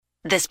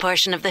This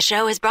portion of the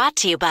show is brought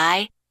to you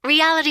by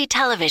reality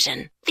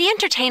television, the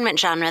entertainment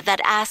genre that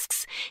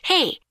asks,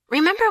 hey,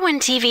 remember when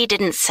TV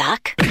didn't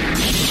suck?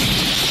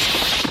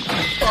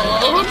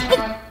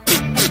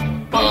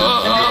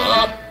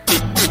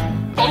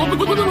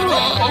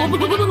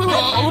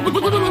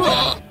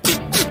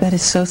 That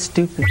is so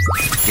stupid.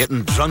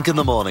 Getting drunk in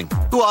the morning.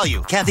 Who are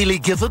you, Kathy Lee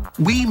Gifford?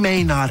 We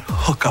may not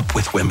hook up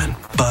with women,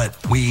 but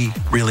we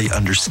really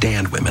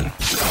understand women.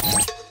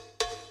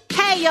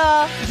 Hey,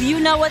 y'all. Do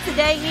you know what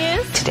today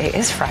is? Today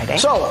is Friday.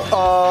 So,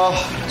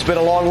 it's been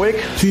a long week.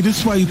 See, this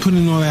is why you put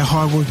in all that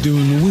hard work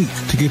during the week,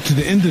 to get to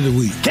the end of the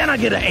week. Can I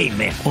get an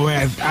amen? Or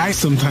as I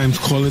sometimes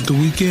call it, the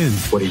weekend.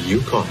 What do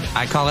you call it?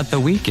 I call it the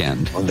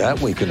weekend. On that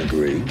we can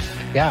agree.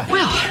 Yeah.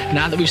 Well,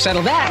 now that we've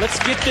settled that, let's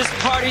get this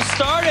party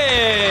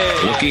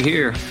started. Looky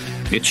here.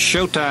 It's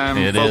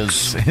showtime,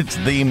 folks. It's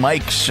the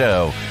Mike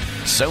Show.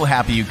 So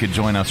happy you could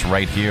join us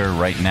right here,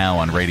 right now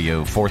on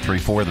Radio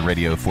 434, the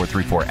Radio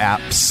 434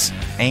 apps,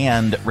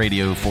 and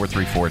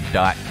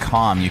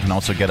Radio434.com. You can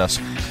also get us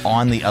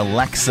on the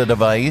Alexa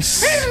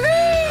device.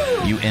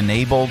 Hello! You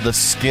enable the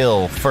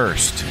skill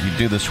first. You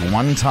do this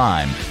one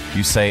time.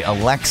 You say,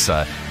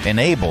 Alexa,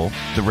 enable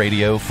the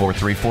Radio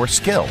 434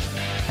 skill.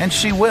 And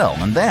she will.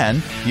 And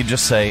then you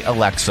just say,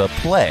 Alexa,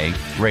 play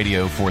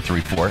Radio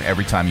 434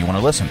 every time you want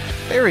to listen.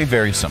 Very,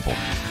 very simple.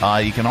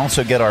 You can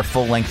also get our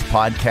full-length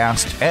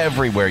podcast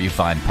everywhere you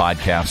find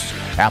podcasts.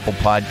 Apple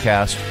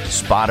Podcast,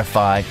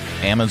 Spotify,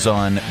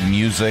 Amazon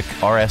Music,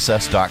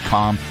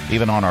 RSS.com,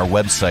 even on our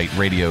website,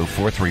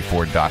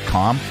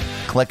 Radio434.com.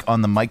 Click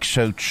on the Mike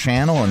Show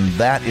channel, and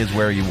that is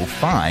where you will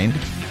find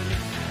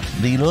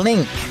the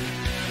link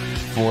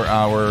for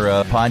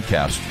our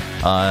podcast.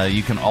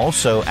 You can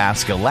also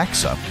ask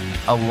Alexa,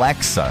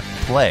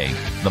 play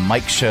the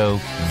Mike Show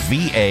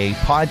VA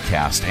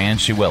podcast, and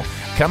she will.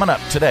 Coming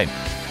up today,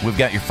 we've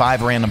got your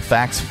 5 random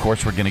facts. Of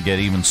course, we're going to get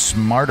even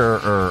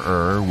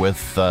smarter with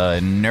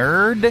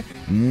nerd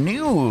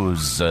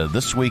news.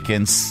 This week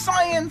in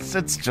science,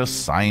 it's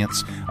just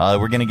science.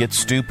 We're going to get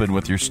stupid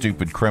with your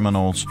stupid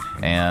criminals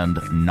and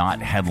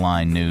not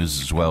headline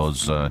news, as well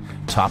as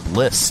top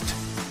list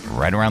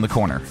right around the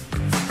corner.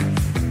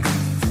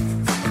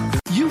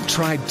 You've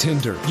tried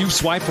Tinder. You've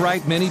swiped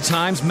right many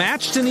times,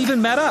 matched and even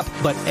met up.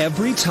 But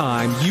every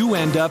time you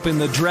end up in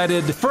the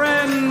dreaded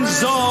friend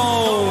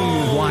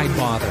zone. Why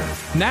bother?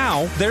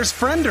 Now there's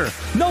Friender.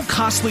 No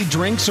costly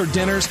drinks or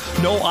dinners.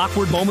 No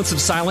awkward moments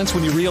of silence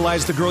when you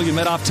realize the girl you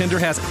met off Tinder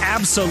has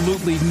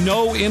absolutely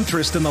no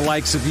interest in the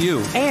likes of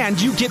you. And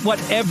you get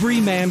what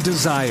every man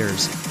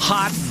desires.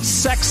 Hot,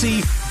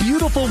 sexy,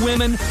 beautiful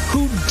women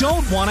who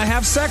don't want to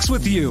have sex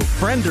with you.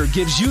 Friender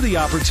gives you the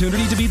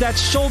opportunity to be that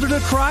shoulder to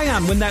cry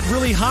on when that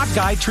really hot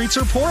guy treats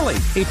her poorly.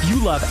 If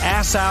you love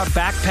ass out,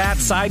 back pat,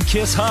 side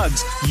kiss,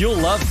 hugs, you'll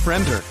love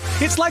Friender.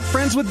 It's like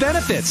friends with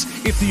benefits.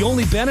 If the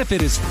only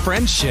benefit is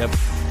friendship,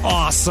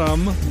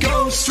 awesome.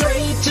 Go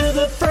straight to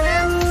the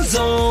friend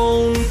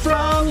zone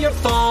from your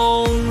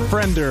phone.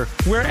 Friender,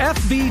 where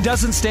FB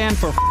doesn't stand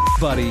for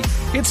buddy,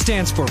 it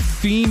stands for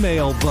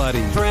female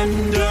buddy.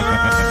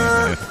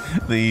 Friender.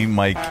 The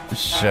Mike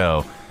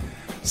Show.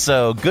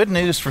 So, good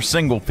news for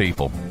single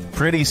people.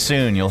 Pretty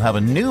soon, you'll have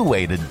a new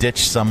way to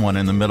ditch someone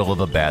in the middle of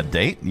a bad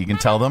date. You can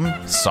tell them,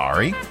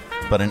 sorry,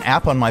 but an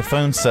app on my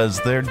phone says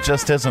there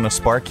just isn't a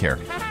spark here.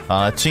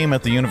 A team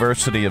at the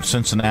University of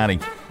Cincinnati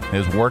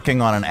is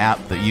working on an app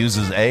that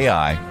uses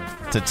AI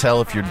to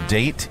tell if your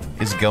date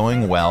is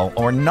going well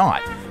or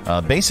not.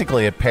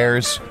 Basically, it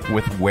pairs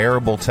with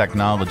wearable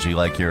technology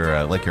like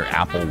your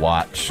Apple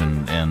Watch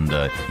and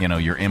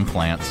your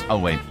implants. Oh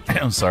wait,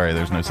 I'm sorry,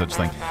 there's no such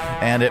thing.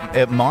 And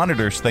it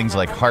monitors things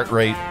like heart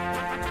rate,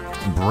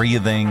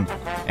 breathing,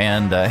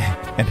 and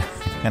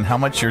how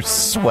much you're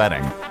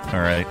sweating.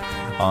 All right,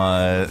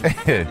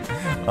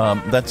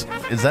 that's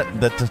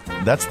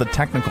the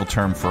technical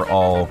term for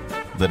all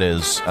that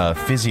is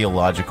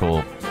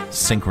physiological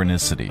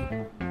synchronicity.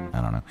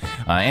 I don't know.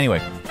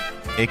 Anyway.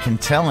 It can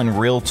tell in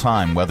real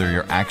time whether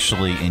you're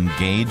actually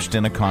engaged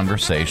in a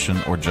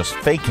conversation or just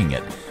faking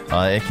it.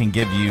 It can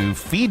give you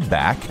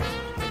feedback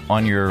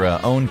on your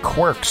own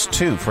quirks,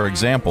 too. For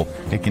example,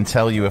 it can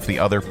tell you if the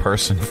other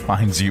person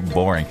finds you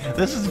boring.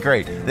 This is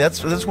great.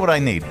 That's what I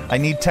need. I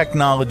need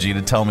technology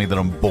to tell me that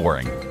I'm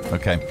boring.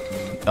 Okay.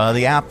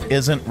 The app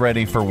isn't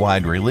ready for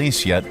wide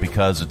release yet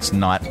because it's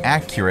not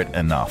accurate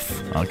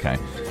enough. Okay.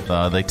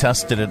 They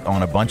tested it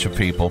on a bunch of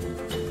people,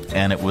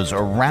 and it was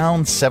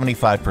around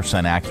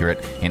 75%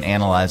 accurate in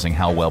analyzing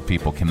how well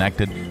people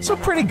connected. So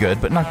pretty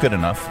good, but not good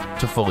enough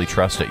to fully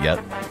trust it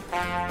yet.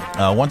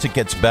 Once it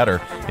gets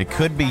better, it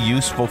could be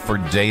useful for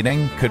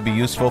dating, could be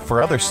useful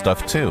for other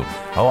stuff too.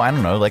 Oh, I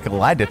don't know, like a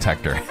lie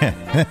detector.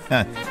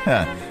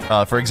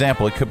 For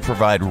example, it could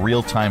provide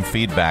real-time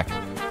feedback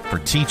for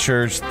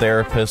teachers,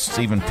 therapists,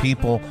 even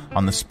people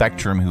on the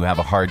spectrum who have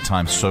a hard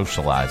time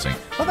socializing.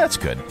 Well, that's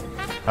good.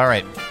 All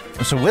right.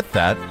 So with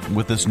that,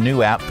 with this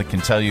new app that can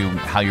tell you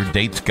how your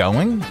date's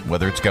going,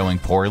 whether it's going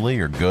poorly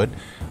or good,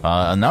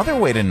 another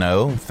way to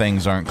know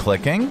things aren't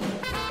clicking,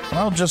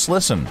 well, just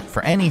listen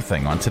for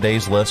anything on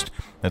today's list.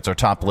 That's our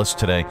top list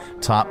today.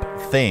 Top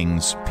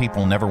things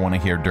people never want to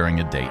hear during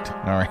a date.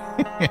 All right,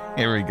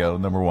 here we go.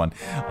 Number 1.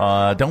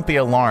 Don't be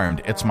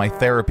alarmed. It's my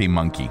therapy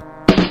monkey.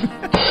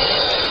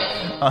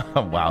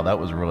 Wow, that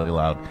was really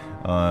loud.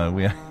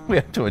 We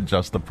have to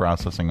adjust the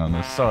processing on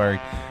this. Sorry.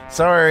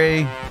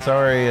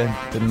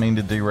 I didn't mean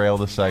to derail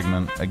the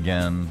segment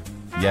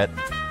yet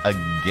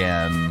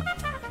again.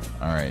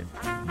 All right,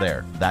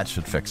 there. That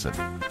should fix it.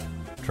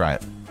 Try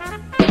it.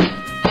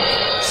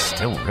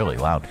 Still really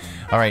loud.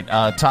 All right,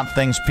 top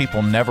things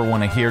people never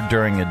want to hear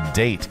during a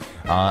date.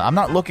 I'm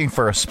not looking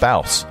for a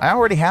spouse. I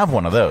already have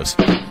one of those.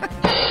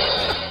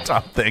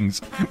 Top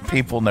things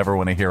people never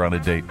want to hear on a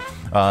date.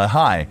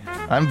 Hi,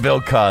 I'm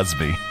Bill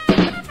Cosby.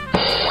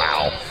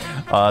 Wow.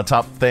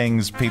 Top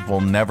things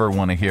people never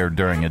want to hear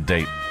during a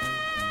date.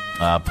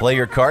 Play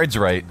your cards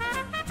right.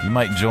 You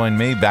might join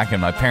me back in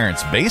my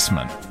parents'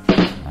 basement.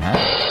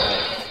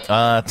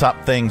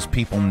 Top things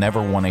people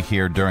never want to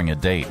hear during a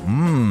date.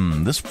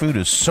 This food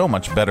is so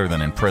much better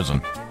than in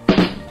prison.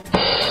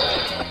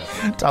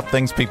 Top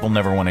things people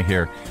never want to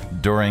hear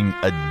during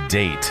a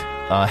date.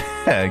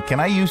 Can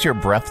I use your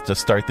breath to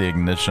start the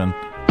ignition?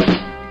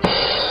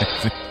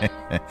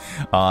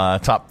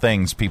 Top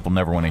things people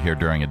never want to hear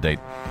during a date.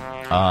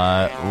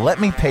 Let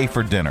me pay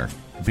for dinner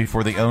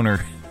before the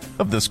owner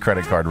of this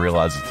credit card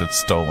realizes it's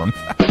stolen.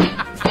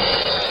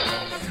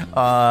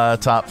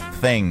 Top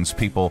things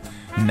people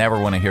never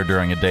want to hear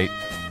during a date.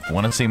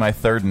 Want to see my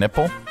third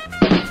nipple?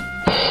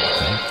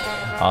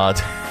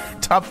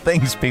 Top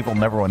things people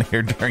never want to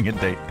hear during a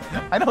date.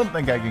 I don't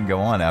think I can go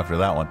on after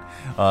that one.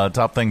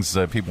 Top things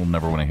people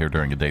never want to hear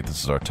during a date.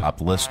 This is our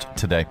top list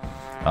today.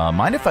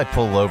 Mind if I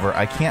pull over?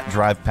 I can't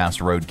drive past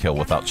roadkill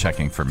without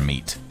checking for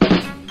meat.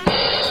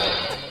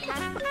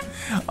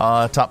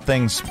 Top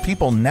things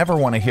people never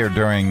want to hear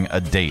during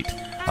a date.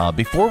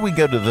 Before we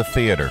go to the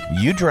theater,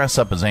 you dress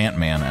up as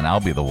Ant-Man and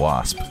I'll be the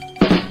Wasp.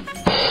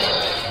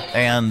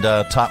 And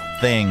top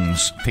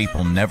things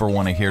people never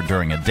want to hear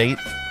during a date.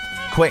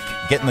 Quick,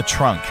 get in the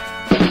trunk.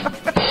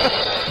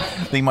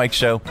 The Mike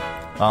Show,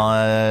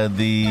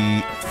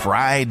 the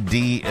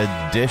Friday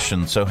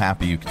edition. So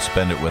happy you could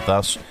spend it with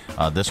us.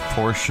 This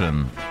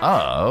portion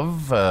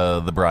of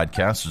the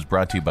broadcast is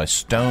brought to you by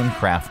Stone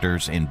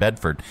Crafters in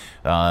Bedford,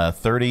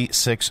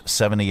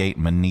 3678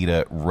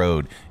 Moneta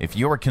Road. If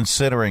you are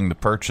considering the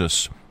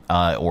purchase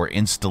or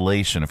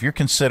installation, if you're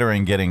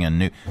considering getting a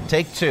new...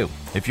 Take 2.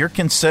 If you're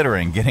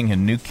considering getting a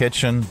new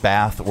kitchen,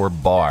 bath, or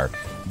bar,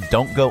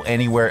 don't go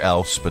anywhere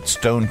else but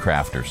Stone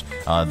Crafters.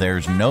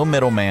 There's no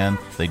middleman.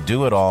 They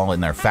do it all in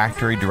their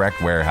factory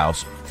direct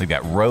warehouse. They've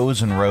got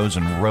rows and rows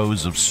and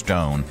rows of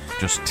stone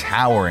just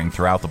towering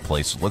throughout the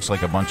place. It looks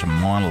like a bunch of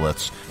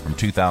monoliths from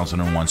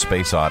 2001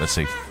 Space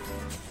Odyssey.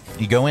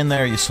 You go in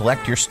there, you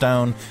select your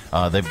stone.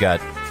 They've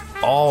got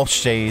all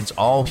shades,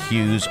 all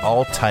hues,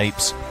 all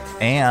types,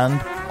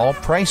 and all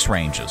price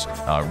ranges.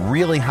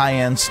 Really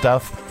high-end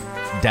stuff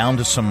down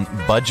to some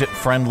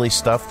budget-friendly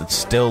stuff that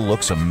still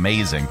looks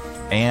amazing.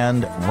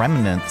 And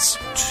remnants,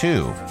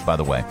 too, by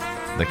the way,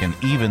 that can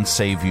even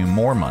save you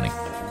more money.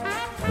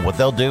 What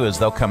they'll do is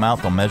they'll come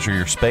out, they'll measure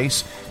your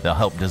space, they'll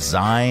help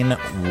design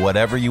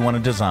whatever you want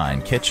to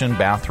design. Kitchen,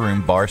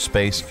 bathroom, bar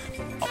space,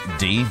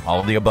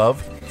 all of the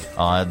above.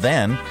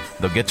 Then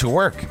they'll get to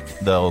work.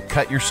 They'll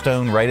cut your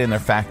stone right in their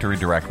factory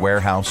direct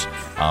warehouse.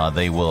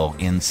 They will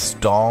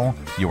install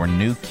your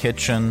new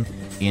kitchen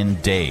in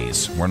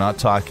days. We're not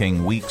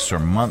talking weeks or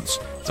months.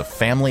 It's a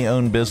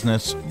family-owned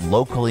business,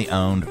 locally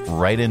owned,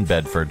 right in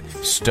Bedford,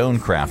 Stone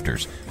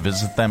Crafters.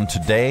 Visit them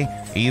today,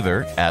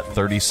 either at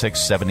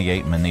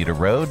 3678 Moneta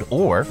Road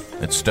or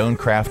at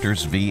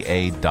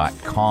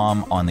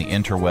stonecraftersva.com on the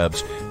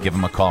interwebs. Give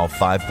them a call,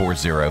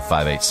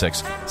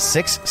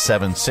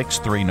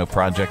 540-586-6763. No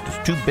project is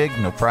too big,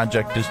 no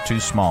project is too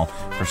small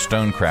for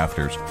Stone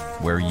Crafters,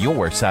 where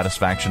your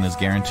satisfaction is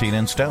guaranteed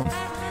in stone.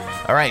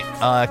 All right,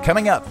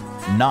 coming up,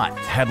 not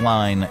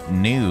headline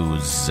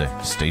news.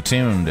 Stay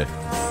tuned.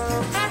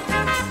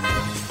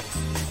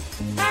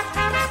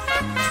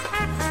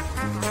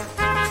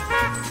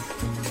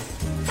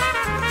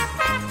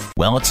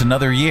 Well, it's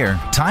another year.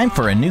 Time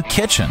for a new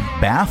kitchen,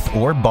 bath,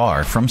 or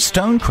bar from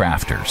Stone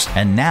Crafters.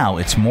 And now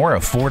it's more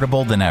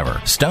affordable than ever.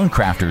 Stone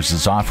Crafters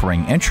is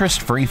offering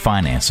interest-free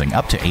financing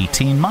up to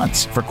 18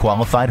 months for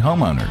qualified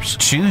homeowners.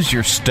 Choose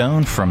your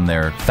stone from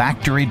their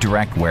factory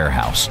direct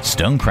warehouse.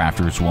 Stone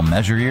Crafters will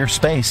measure your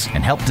space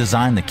and help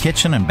design the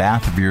kitchen and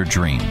bath of your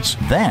dreams.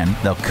 Then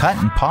they'll cut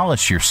and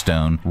polish your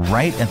stone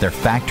right at their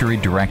factory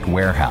direct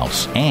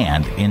warehouse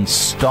and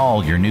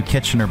install your new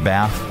kitchen or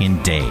bath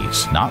in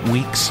days. Not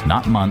weeks,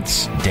 not months.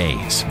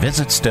 Days.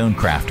 Visit Stone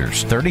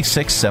Crafters,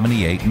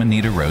 3678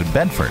 Moneta Road,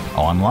 Bedford.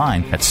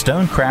 Online at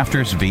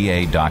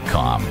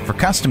stonecraftersva.com. For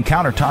custom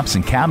countertops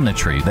and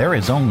cabinetry, there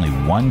is only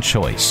one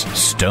choice: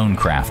 Stone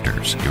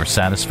Crafters. Your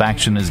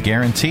satisfaction is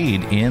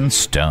guaranteed in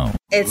stone.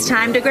 It's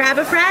time to grab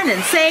a friend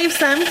and save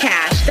some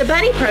cash. The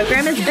Buddy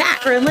program is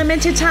back. For a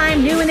limited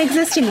time, new and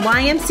existing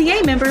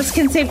YMCA members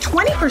can save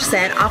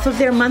 20% off of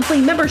their monthly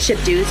membership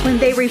dues when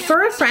they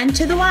refer a friend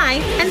to the Y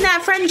and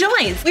that friend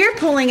joins. We're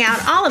pulling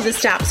out all of the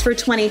stops for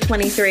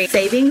 2023.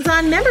 Savings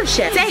on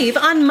membership. Save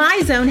on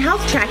MyZone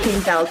health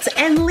tracking belts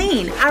and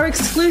Lean, our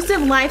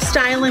exclusive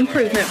lifestyle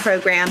improvement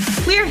program.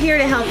 We're here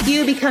to help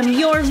you become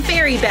your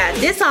very best.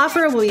 This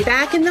offer will be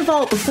back in the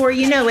vault before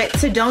you know it,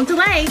 so don't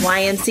delay.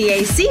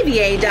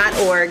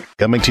 YMCACVA.org.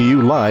 Coming to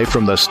you live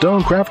from the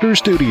Stonecrafters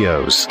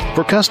Studios.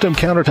 For custom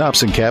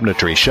countertops and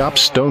cabinetry, shop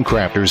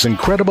Stonecrafters'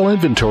 incredible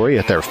inventory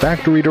at their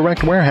Factory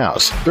Direct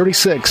Warehouse,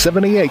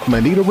 3678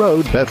 Manita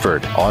Road,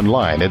 Bedford.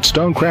 Online at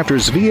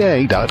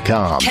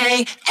stonecraftersva.com.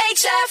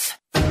 KHF.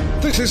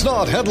 This is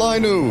not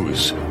headline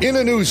news. In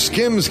a new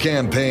Skims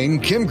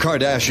campaign, Kim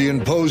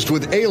Kardashian posed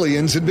with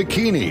aliens in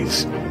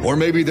bikinis. Or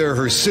maybe they're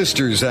her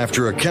sisters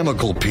after a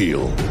chemical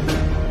peel.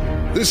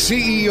 The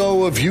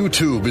CEO of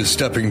YouTube is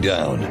stepping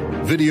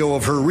down. Video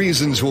of her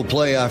reasons will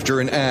play after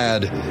an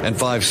ad and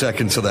 5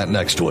 seconds of that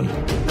next one.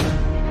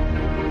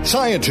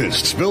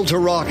 Scientists built a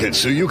rocket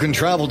so you can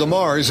travel to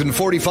Mars in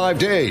 45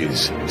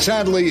 days.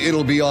 Sadly,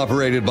 it'll be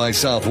operated by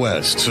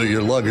Southwest, so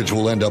your luggage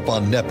will end up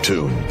on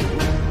Neptune.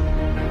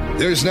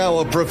 There's now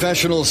a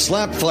professional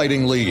slap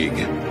fighting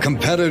league.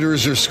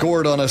 Competitors are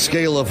scored on a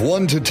scale of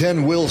 1 to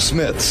 10 Will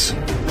Smiths.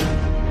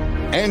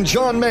 And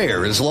John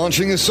Mayer is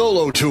launching a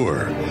solo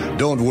tour.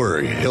 Don't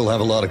worry, he'll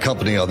have a lot of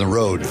company on the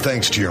road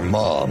thanks to your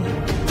mom.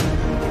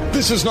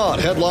 This is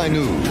not headline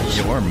news.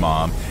 Your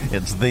mom.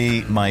 It's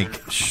the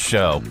Mike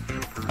Show.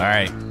 All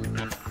right.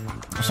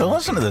 So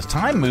listen to this.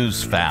 Time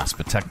moves fast,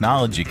 but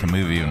technology can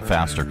move even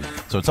faster.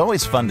 So it's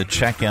always fun to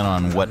check in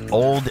on what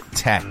old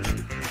tech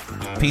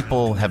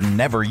people have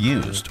never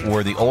used,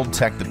 or the old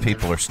tech that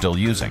people are still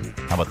using.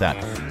 How about that?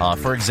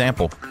 For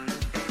example,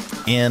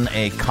 in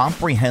a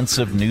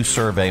comprehensive new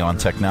survey on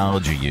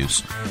technology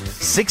use,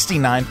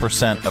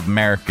 69% of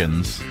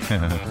Americans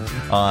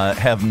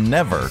have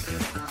never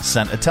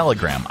sent a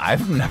telegram.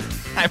 I've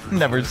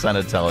never sent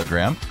a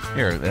telegram.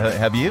 Here,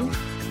 have you?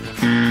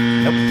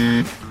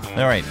 Nope.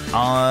 All right.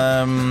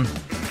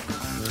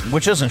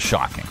 Which isn't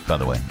shocking, by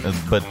the way.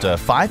 But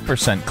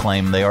 5%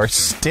 claim they are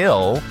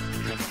still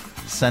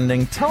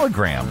sending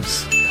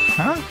telegrams.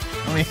 Huh?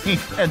 I mean,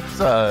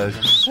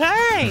 it's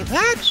Hey,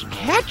 that's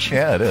catchy.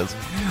 Yeah, it is.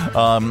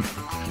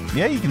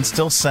 Yeah, you can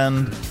still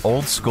send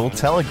old school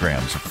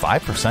telegrams.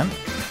 5%.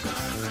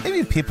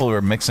 Maybe people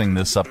are mixing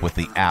this up with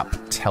the app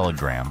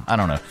Telegram. I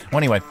don't know. Well,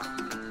 anyway,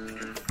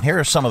 here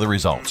are some of the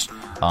results.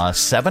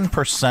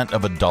 7%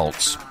 of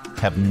adults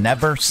have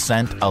never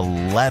sent a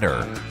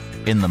letter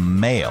in the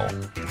mail.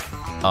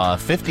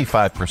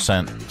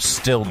 55%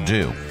 still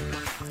do.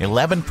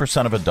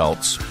 11% of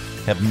adults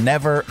have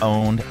never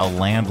owned a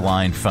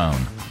landline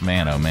phone.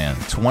 Man, oh man.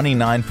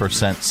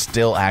 29%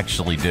 still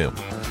actually do.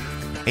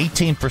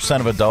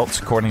 18% of adults,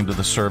 according to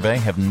the survey,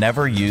 have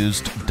never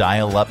used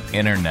dial-up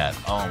internet.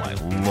 Oh, my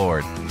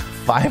Lord.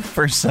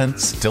 5%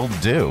 still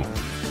do.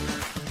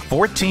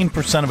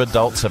 14% of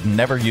adults have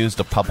never used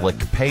a public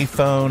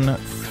payphone.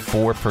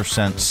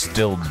 4%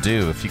 still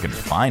do, if you can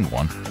find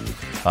one.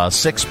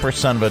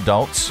 6% of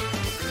adults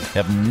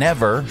have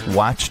never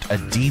watched a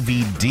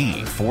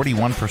DVD.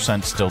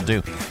 41% still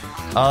do.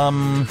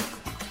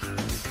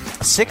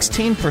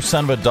 16%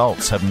 of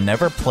adults have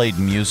never played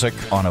music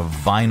on a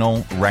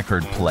vinyl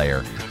record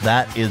player.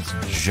 That is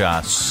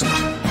just...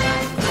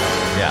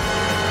 yeah.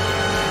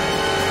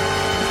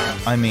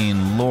 I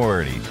mean,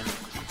 lordy.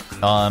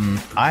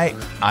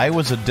 I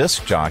was a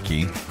disc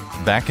jockey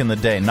back in the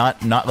day,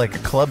 not like a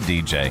club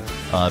DJ,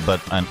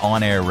 but an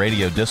on-air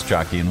radio disc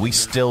jockey, and we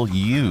still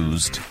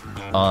used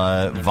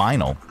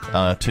vinyl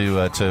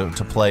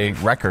to play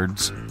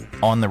records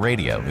on the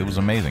radio. It was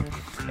amazing.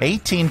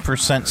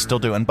 18% still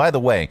do. And by the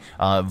way,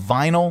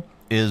 vinyl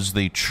is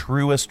the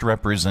truest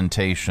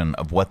representation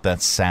of what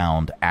that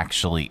sound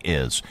actually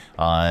is.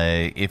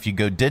 If you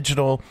go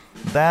digital,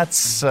 that's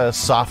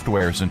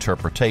software's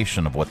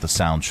interpretation of what the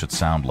sound should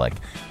sound like.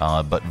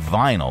 But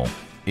vinyl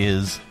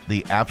is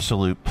the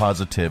absolute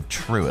positive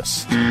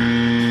truest.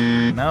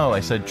 No,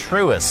 I said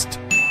truest.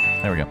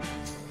 There we go.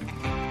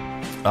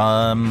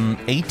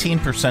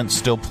 18%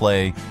 still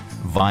play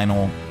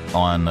vinyl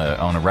on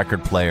a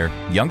record player.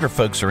 Younger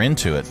folks are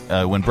into it.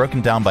 When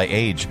broken down by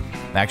age,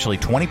 actually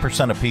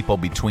 20% of people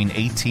between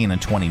 18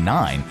 and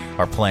 29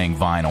 are playing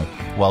vinyl,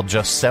 while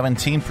just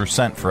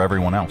 17% for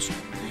everyone else.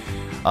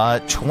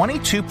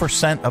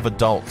 22% of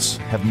adults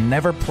have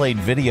never played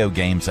video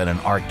games at an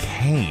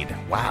arcade.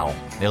 Wow.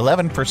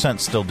 11%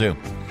 still do.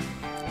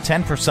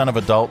 10% of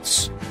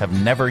adults have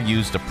never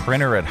used a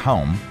printer at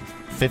home.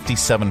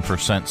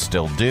 57%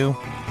 still do.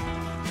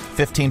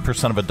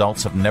 15% of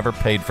adults have never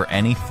paid for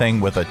anything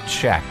with a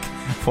check.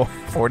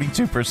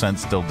 42%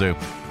 still do.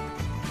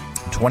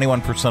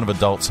 21% of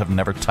adults have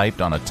never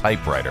typed on a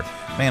typewriter.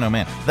 Man, oh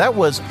man. That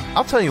was,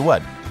 I'll tell you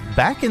what,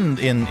 back in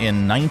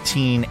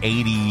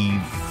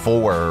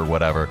 1984 or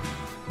whatever,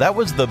 that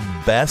was the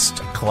best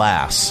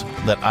class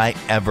that I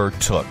ever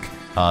took,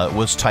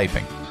 was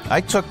typing.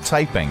 I took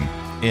typing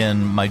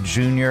in my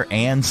junior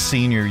and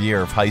senior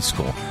year of high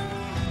school.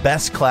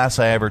 Best class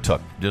I ever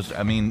took.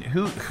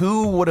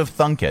 Who would have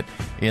thunk it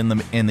in the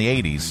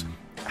 80s?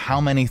 How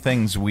many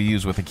things we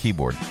use with a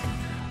keyboard?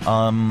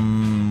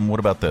 What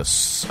about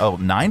this?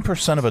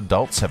 9% of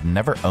adults have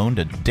never owned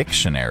a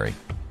dictionary.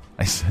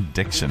 I said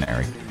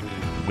dictionary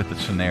with the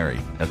chinary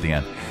at the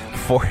end.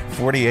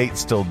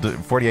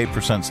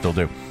 48% still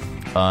do.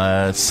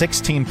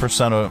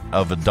 16%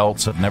 of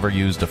adults have never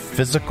used a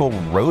physical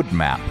road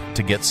map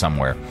to get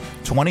somewhere.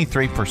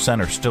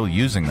 23% are still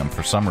using them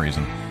for some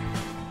reason.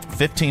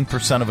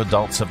 15% of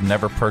adults have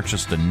never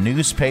purchased a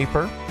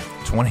newspaper.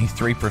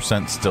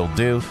 23% still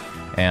do.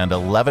 And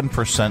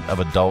 11% of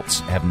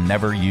adults have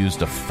never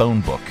used a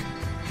phone book.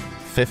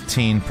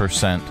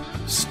 15%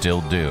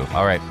 still do.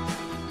 All right.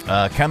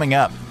 Coming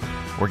up,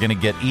 we're going to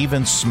get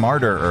even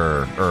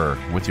smarter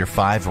with your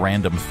 5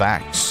 random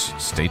facts.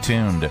 Stay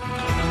tuned.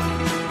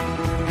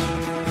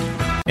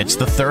 It's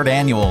the 3rd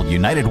annual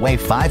United Way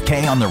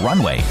 5K on the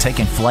Runway,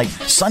 taking flight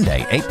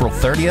Sunday, April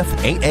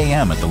 30th, 8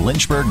 a.m. at the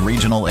Lynchburg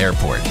Regional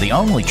Airport. The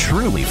only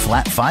truly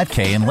flat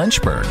 5K in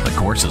Lynchburg. The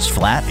course is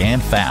flat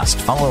and fast,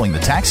 following the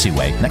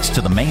taxiway next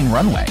to the main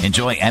runway.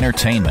 Enjoy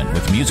entertainment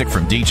with music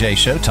from DJ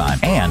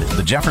Showtime and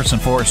the Jefferson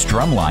Forest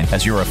Drumline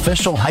as your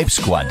official hype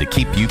squad to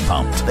keep you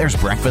pumped. There's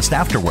breakfast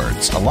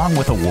afterwards, along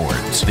with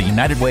awards. The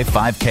United Way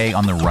 5K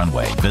on the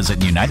Runway. Visit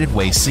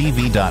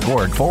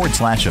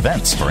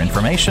unitedwaycv.org/events for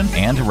information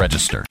and to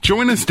register.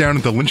 Join us down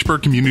at the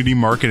Lynchburg Community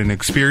Market and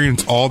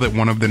experience all that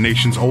one of the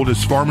nation's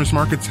oldest farmers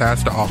markets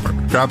has to offer.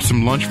 Grab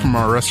some lunch from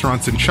our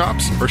restaurants and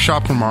shops, or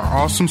shop from our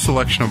awesome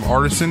selection of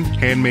artisan,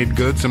 handmade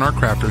goods in our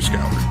crafters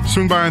gallery.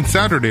 Swing by on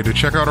Saturday to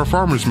check out our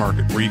farmers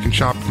market, where you can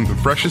shop from the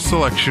freshest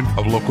selection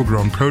of local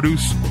grown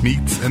produce,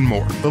 meats, and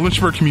more. The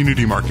Lynchburg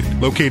Community Market,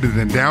 located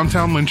in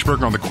downtown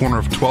Lynchburg on the corner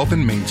of 12th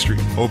and Main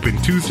Street. Open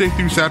Tuesday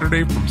through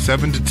Saturday from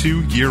 7 to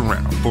 2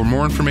 year-round. For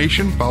more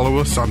information, follow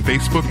us on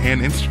Facebook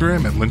and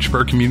Instagram at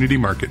Lynchburg Community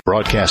Market.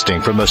 Broadcasting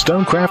from the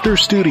Stonecrafters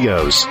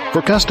Studios.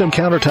 For custom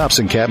countertops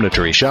and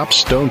cabinetry, shop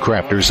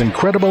Stonecrafters'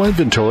 incredible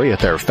inventory at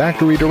their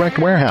Factory Direct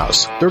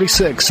Warehouse,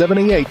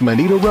 3678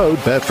 Moneta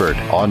Road, Bedford.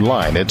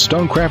 Online at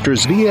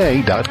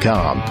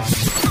stonecraftersva.com.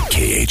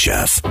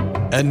 KHF.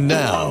 And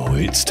now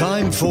it's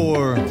time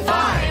for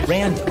 5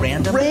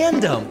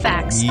 random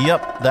facts.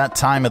 Yep, that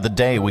time of the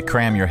day we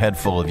cram your head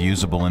full of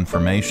usable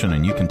information,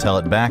 and you can tell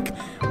it back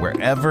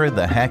wherever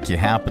the heck you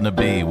happen to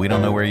be. We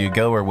don't know where you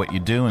go or what you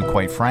do, and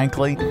quite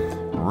frankly,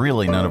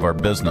 really none of our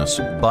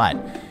business. But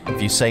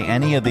if you say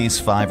any of these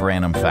 5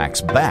 random facts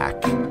back,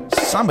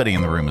 somebody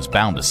in the room is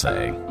bound to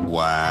say,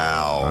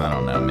 wow. I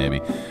don't know, maybe.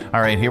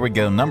 All right, here we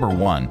go. Number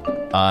 1.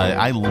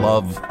 I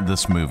love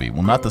this movie.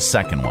 Well, not the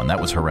second one. That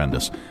was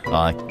horrendous.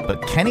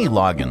 But Kenny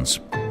Loggins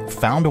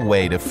found a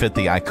way to fit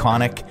the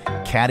iconic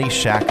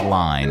Caddyshack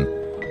line,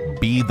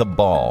 "Be the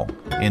Ball,"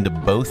 into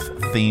both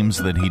themes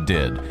that he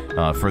did,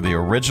 for the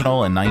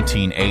original in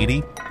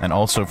 1980 and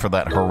also for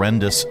that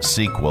horrendous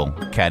sequel,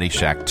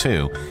 Caddyshack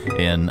 2,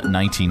 in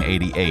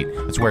 1988.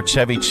 It's where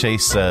Chevy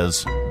Chase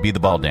says, "Be the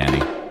ball,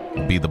 Danny.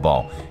 Be the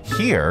ball."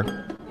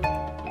 Here,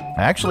 I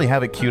actually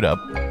have it queued up.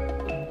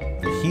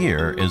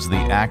 Here is the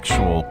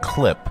actual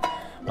clip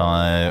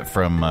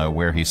from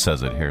where he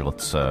says it. Here,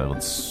 let's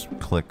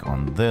click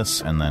on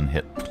this and then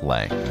hit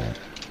play.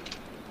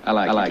 I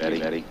like you,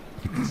 Betty.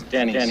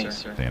 Danny,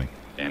 sir.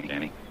 Danny.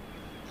 I'm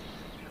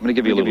going to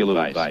give you a little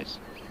advice.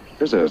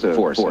 There's a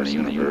force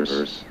in the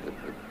universe that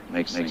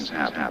makes things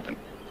happen.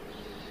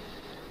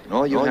 And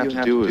all you have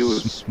to do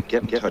is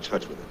get in touch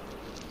with it.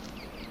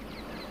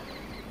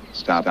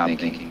 Stop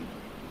thinking.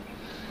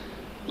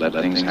 Let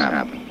things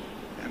happen.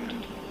 And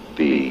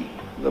be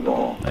the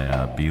ball.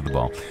 Yeah, be the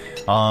ball.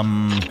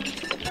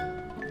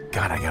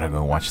 God, I gotta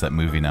go watch that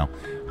movie now.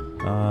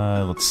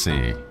 Let's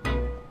see.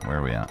 Where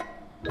are we at?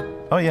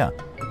 Oh, yeah.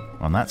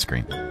 On that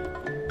screen.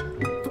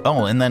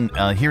 Oh, and then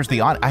here's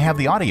the I have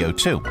the audio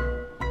too.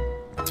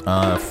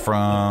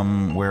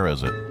 From where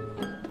is it?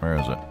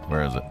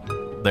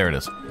 There it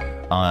is.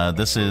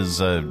 This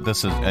is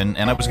and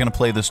I was going to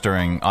play this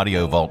during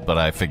Audio Vault, but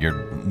I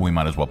figured we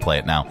might as well play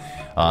it now.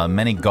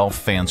 Many golf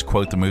fans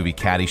quote the movie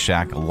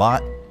Caddyshack a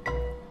lot,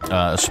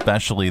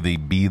 especially the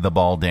 "Be the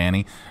Ball,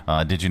 Danny."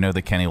 Did you know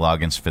that Kenny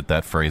Loggins fit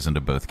that phrase into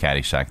both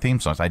Caddyshack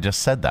theme songs? I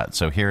just said that,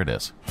 so here it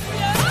is.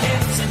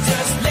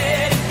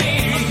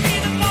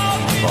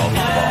 Ball, be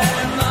the ball.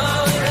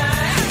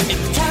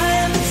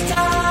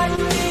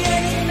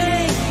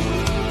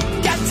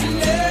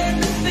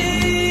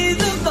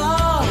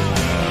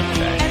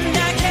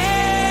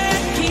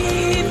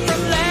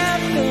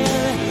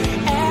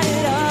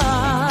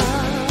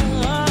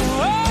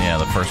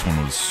 First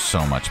one was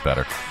so much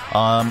better.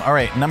 All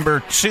right, number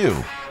 2.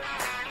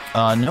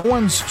 No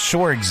one's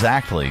sure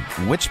exactly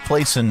which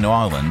place in New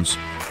Orleans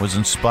was the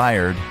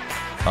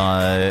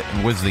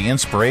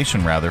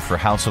inspiration for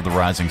House of the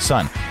Rising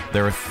Sun.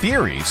 There are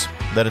theories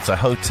that it's a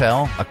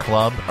hotel, a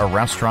club, a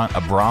restaurant, a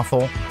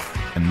brothel,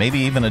 and maybe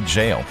even a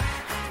jail.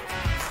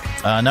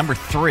 Number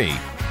 3.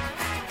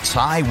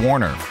 Ty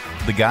Warner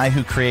the guy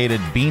who created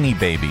Beanie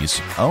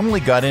Babies, only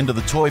got into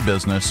the toy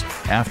business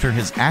after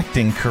his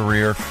acting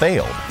career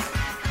failed.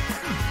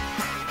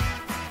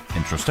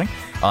 Interesting.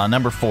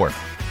 Number 4.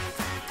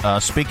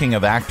 Speaking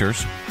of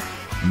actors,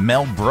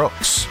 Mel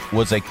Brooks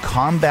was a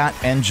combat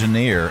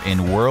engineer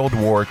in World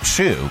War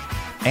II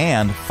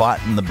and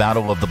fought in the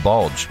Battle of the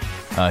Bulge.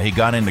 He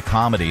got into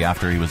comedy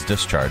after he was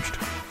discharged.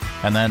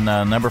 And then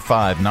number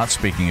 5, not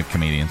speaking of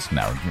comedians,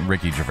 no,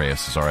 Ricky Gervais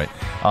is all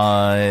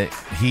right.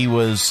 He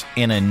was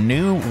in a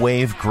new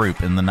wave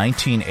group in the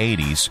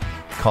 1980s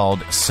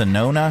called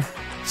Siona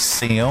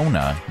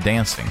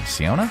Dancing.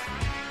 Siona?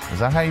 Is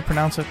that how you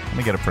pronounce it? Let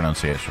me get a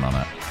pronunciation on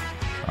that.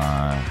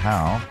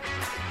 How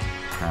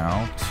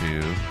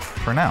to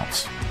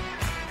pronounce.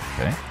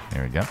 Okay,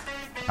 there we go.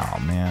 Oh,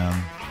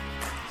 man.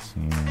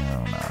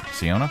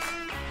 Siona?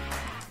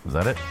 Is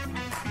that it?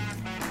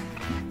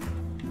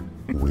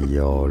 We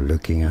are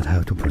looking at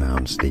how to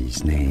pronounce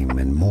these names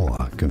and more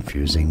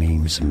confusing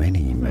names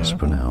many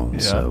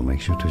mispronounce. So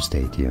make sure to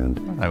stay tuned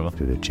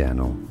to the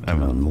channel to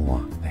learn more.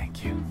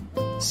 Thank you.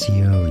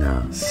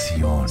 Siona.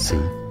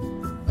 C-O-Na.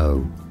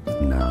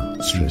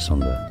 Stress on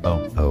the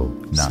O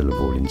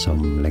syllable. In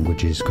some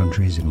languages,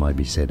 countries, it might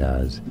be said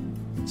as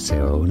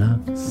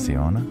Siona.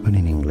 But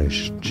in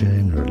English,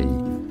 generally,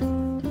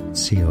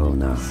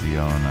 Siona.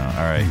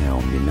 All right.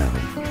 Now you know.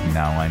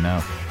 Now I know.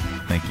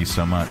 Thank you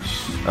so much.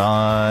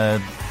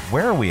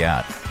 Where are we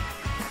at?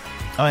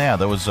 Oh yeah,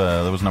 that was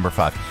number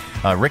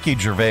 5. Ricky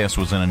Gervais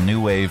was in a new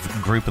wave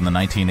group in the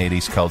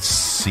 1980s called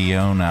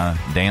Siona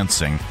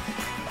Dancing,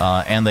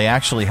 and they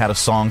actually had a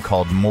song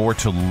called "More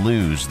to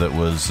Lose" that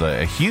was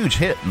a huge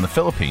hit in the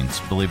Philippines,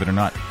 believe it or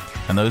not.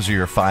 And those are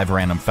your 5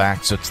 random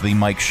facts. It's the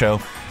Mike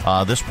Show.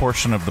 This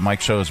portion of the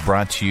Mike Show is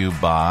brought to you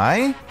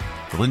by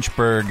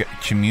Lynchburg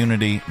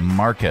Community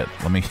Market.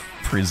 Let me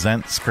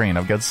present screen.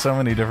 I've got so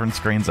many different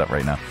screens up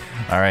right now.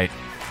 All right.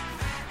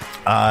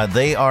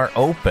 They are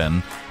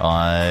open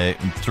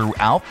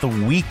throughout the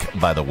week,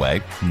 by the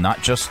way.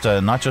 Not just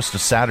a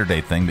Saturday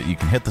thing, but you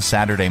can hit the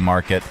Saturday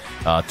market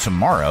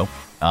tomorrow.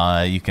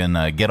 You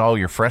can get all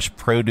your fresh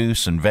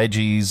produce and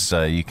veggies.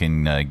 You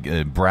can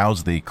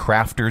browse the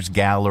Crafters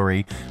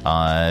Gallery.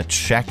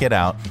 Check it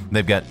out.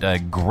 They've got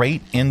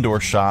great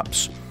indoor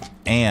shops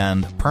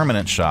and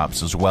permanent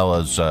shops, as well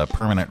as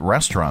permanent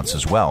restaurants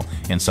as well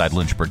inside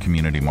Lynchburg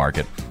Community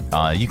Market.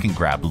 You can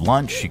grab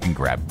lunch, you can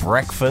grab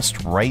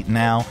breakfast right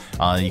now.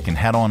 You can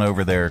head on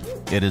over there.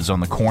 It is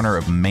on the corner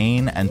of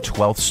Main and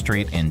 12th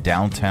Street in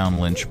downtown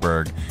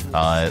Lynchburg.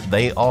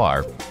 They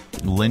are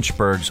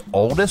Lynchburg's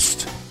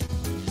oldest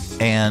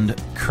and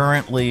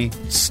currently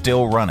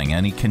still running,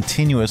 and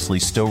continuously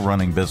still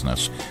running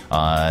business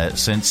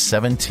since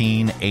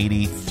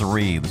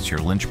 1783. That's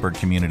your Lynchburg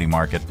Community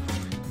Market.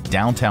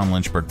 Downtown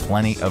Lynchburg,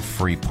 plenty of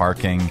free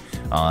parking.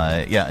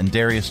 And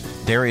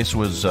Darius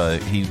was,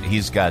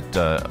 he's got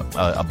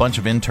a bunch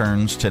of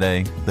interns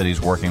today that he's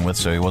working with,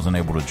 so he wasn't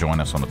able to join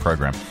us on the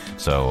program.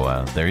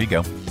 So there you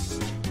go.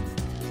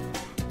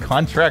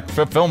 Contract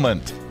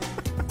fulfillment.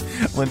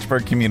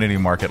 Lynchburg Community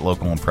Market,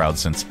 local and proud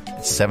since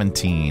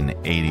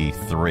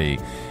 1783.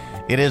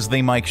 It is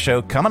the Mike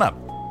Show. Coming up,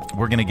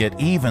 we're going to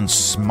get even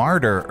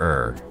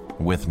smarter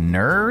with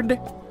Nerd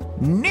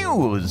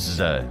News.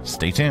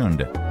 Stay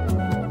tuned.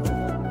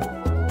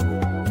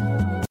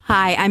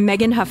 Hi, I'm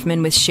Megan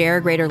Huffman with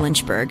Share Greater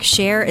Lynchburg.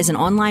 Share is an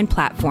online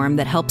platform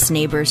that helps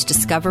neighbors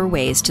discover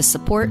ways to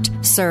support,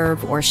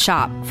 serve, or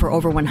shop for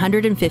over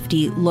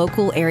 150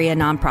 local area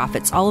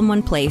nonprofits all in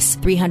one place,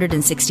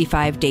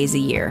 365 days a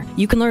year.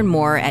 You can learn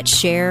more at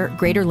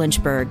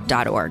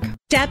sharegreaterlynchburg.org.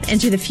 Step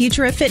into the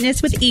future of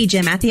fitness with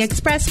eGym at the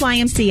Express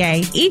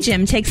YMCA.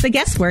 eGym takes the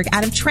guesswork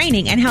out of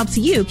training and helps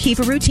you keep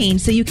a routine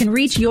so you can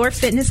reach your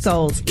fitness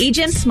goals.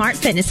 eGym's smart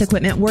fitness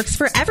equipment works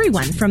for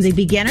everyone, from the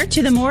beginner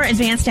to the more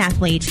advanced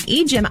athlete.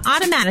 eGym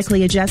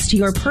automatically adjusts to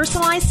your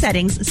personalized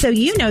settings so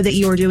you know that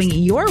you're doing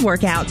your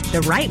workout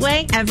the right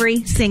way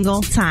every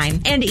single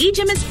time. And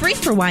eGym is free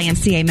for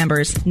YMCA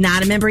members.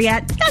 Not a member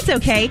yet? That's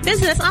okay.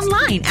 Visit us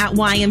online at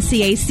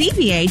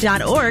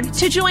ymcacva.org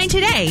to join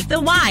today.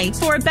 The Y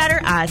for a better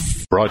us.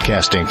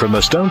 Broadcasting from the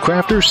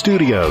Stonecrafters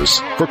Studios.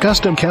 For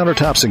custom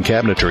countertops and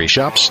cabinetry,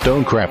 shop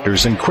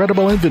Stonecrafters'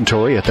 incredible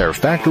inventory at their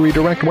Factory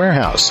Direct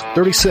Warehouse,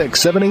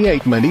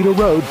 3678 Moneta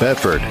Road,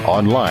 Bedford.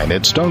 Online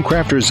at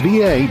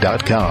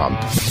stonecraftersva.com.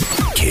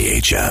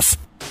 KHF.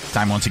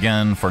 Time once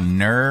again for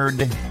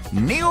Nerd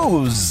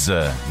News.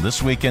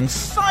 This week in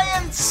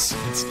science.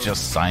 It's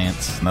just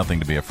science.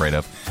 Nothing to be afraid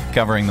of.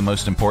 Covering the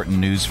most important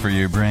news for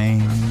your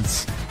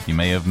brains. You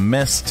may have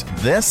missed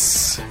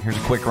this. Here's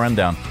a quick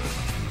rundown.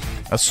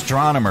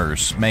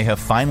 Astronomers may have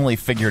finally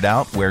figured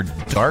out where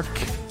dark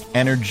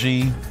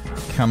energy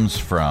comes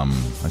from.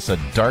 I said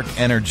dark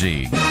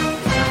energy.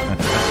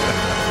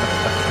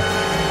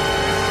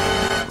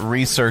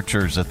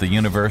 Researchers at the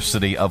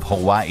University of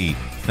Hawaii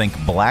think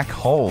black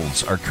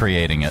holes are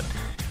creating it.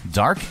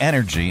 Dark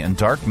energy and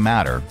dark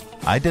matter,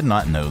 I did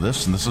not know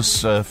this, and this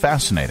is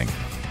fascinating,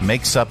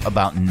 makes up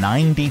about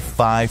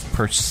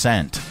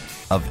 95%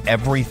 of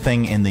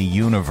everything in the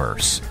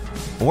universe.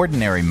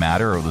 Ordinary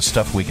matter, or the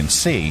stuff we can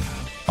see,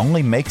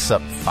 only makes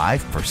up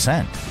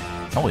 5%.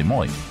 Holy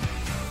moly.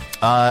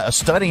 A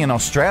study in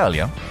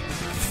Australia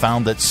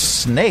found that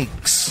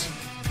snakes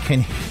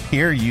can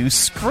hear you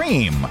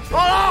scream.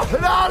 Oh, no,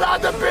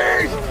 not the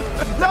bees!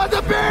 Not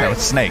the bees! No,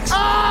 it's snakes.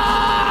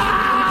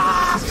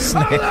 Ah!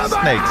 Snakes.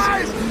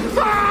 Bees!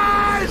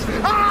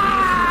 Ah!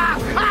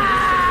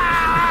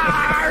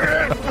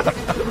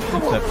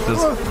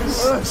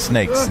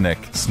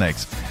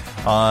 Snakes.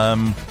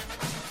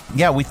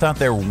 Yeah, we thought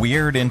their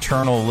weird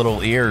internal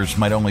little ears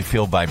might only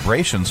feel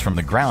vibrations from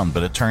the ground,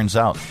 but it turns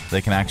out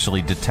they can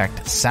actually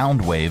detect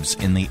sound waves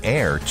in the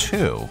air,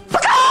 too.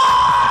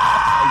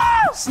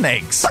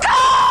 Snakes.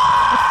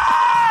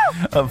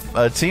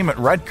 A team at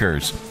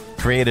Rutgers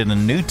created a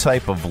new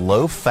type of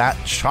low-fat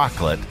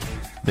chocolate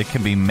that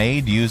can be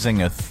made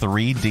using a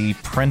 3D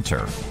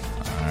printer.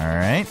 All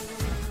right.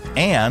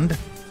 And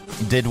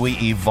did we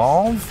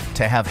evolve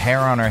to have hair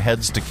on our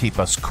heads to keep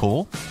us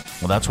cool?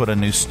 Well, that's what a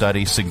new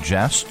study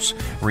suggests.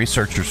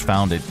 Researchers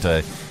found it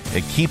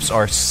keeps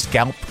our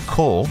scalp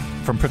cool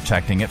from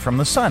protecting it from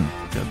the sun.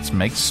 It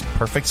makes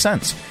perfect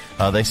sense.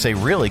 They say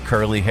really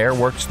curly hair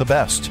works the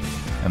best.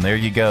 And there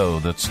you go.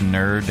 That's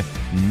Nerd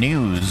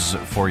News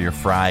for your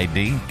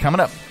Friday.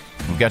 Coming up,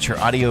 we've got your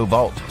Audio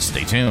Vault.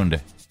 Stay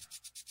tuned.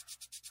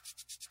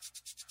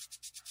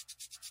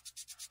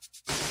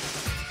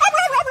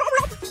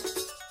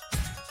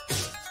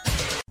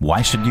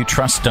 Why should you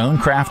trust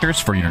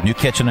Stonecrafters for your new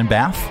kitchen and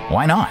bath?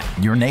 Why not?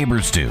 Your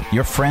neighbors do,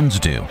 your friends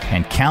do,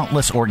 and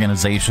countless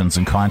organizations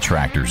and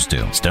contractors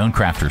do.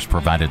 Stonecrafters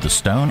provided the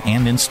stone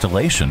and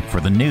installation for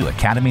the new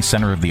Academy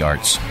Center of the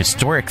Arts,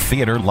 historic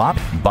theater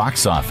lobby,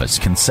 box office,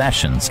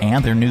 concessions,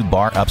 and their new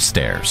bar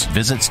upstairs.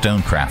 Visit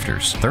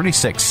Stonecrafters,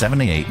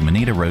 3678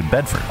 Manita Road,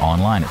 Bedford,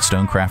 online at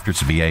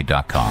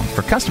stonecraftersva.com.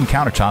 For custom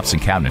countertops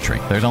and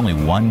cabinetry, there's only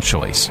one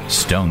choice,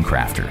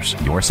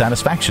 Stonecrafters. Your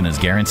satisfaction is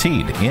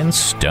guaranteed in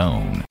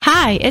stone.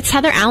 Hi, it's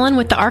Heather Allen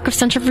with the ARC of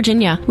Central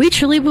Virginia. We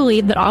truly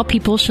believe that all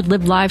people should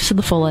live lives to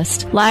the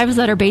fullest, lives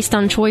that are based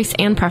on choice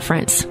and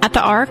preference. At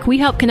the ARC, we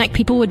help connect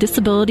people with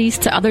disabilities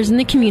to others in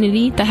the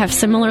community that have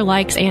similar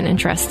likes and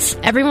interests.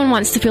 Everyone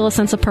wants to feel a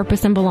sense of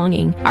purpose and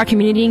belonging. Our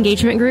community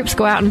engagement groups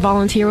go out and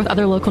volunteer with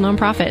other local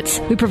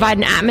nonprofits. We provide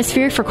an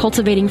atmosphere for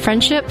cultivating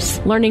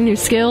friendships, learning new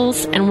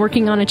skills, and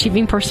working on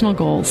achieving personal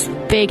goals,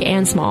 big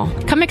and small.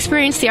 Come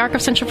experience the ARC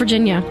of Central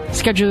Virginia.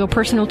 Schedule a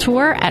personal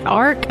tour at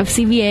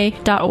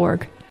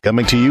arcofcva.org.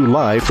 Coming to you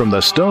live from the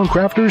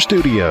Stonecrafters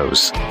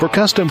Studios. For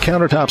custom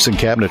countertops and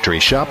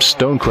cabinetry, shop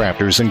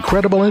Stonecrafters'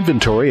 incredible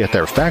inventory at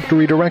their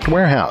Factory Direct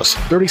Warehouse,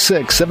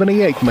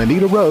 3678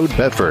 Manita Road,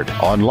 Bedford.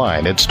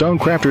 Online at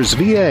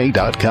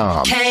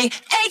stonecraftersva.com.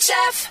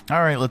 KHF!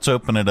 All right, let's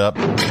open it up.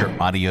 Your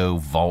Audio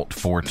Vault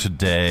for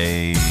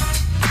today.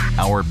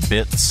 Our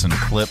bits and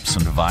clips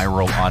and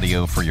viral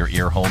audio for your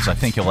ear holes. I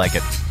think you'll like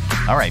it.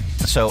 All right,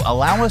 so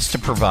allow us to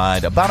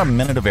provide about a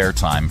minute of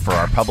airtime for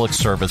our public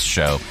service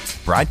show,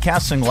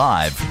 broadcasting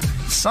live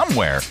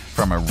somewhere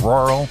from a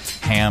rural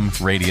ham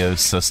radio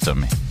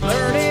system.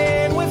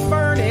 Learning with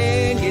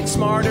Vernon, get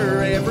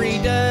smarter every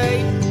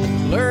day.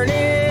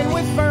 Learning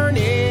with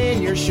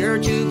Vernon, you're sure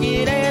to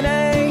get an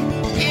A.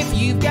 If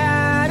you've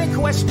got a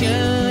question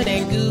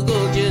and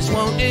Google just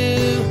won't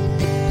do,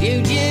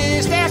 you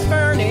just ask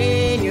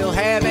Vernon, you'll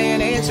have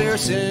an answer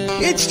soon.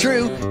 It's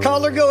true.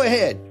 Caller, go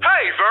ahead.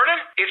 Hey, Vernon,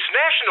 it's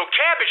National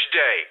Cabbage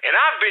Day, and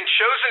I've been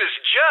chosen as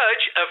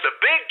judge of the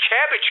big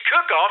cabbage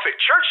cook-off at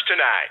church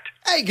tonight.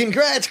 Hey,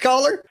 congrats,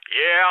 caller.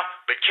 Yeah,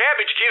 but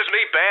cabbage gives me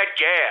bad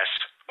gas.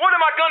 What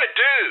am I gonna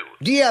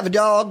do? Do you have a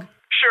dog?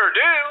 Sure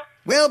do.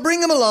 Well,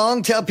 bring him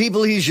along, tell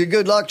people he's your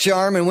good luck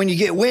charm, and when you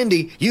get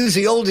windy, use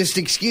the oldest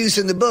excuse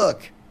in the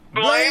book.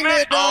 Blame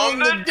it on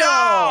the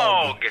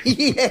dog.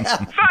 Yeah.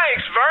 Thanks,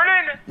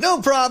 Vernon. No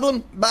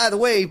problem. By the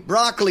way,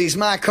 broccoli's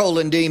my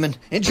colon demon.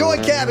 Enjoy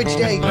Cabbage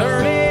Day.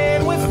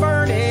 Learning with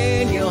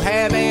Vernon, you'll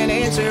have an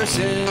answer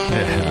soon.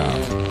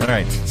 All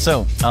right,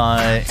 so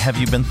have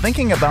you been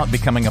thinking about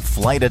becoming a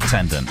flight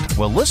attendant?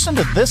 Well, listen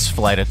to this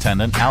flight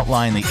attendant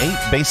outline the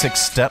 8 basic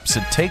steps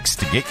it takes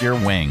to get your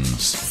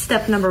wings.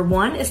 Step number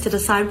 1 is to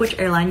decide which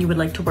airline you would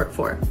like to work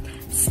for.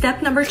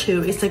 Step number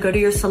 2 is to go to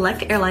your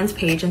Select Airlines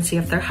page and see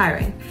if they're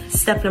hiring.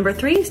 Step number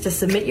 3 is to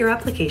submit your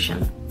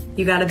application.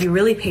 You gotta be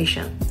really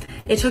patient.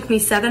 It took me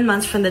 7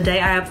 months from the day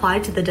I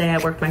applied to the day I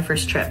worked my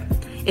first trip.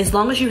 As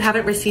long as you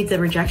haven't received a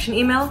rejection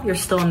email, you're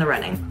still in the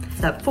running.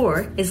 Step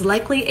 4 is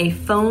likely a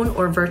phone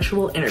or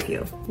virtual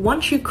interview.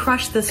 Once you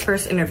crush this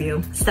first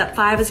interview, step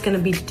 5 is going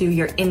to be to do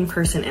your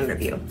in-person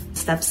interview.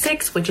 Step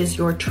 6, which is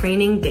your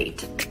training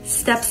date.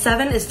 Step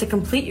 7 is to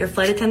complete your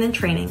flight attendant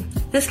training.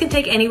 This can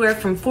take anywhere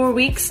from 4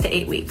 weeks to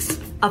 8 weeks.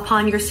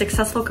 Upon your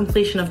successful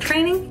completion of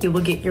training, you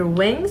will get your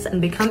wings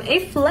and become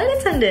a flight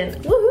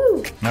attendant.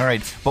 Woohoo! All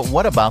right, but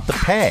what about the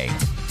pay?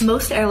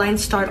 Most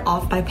airlines start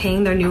off by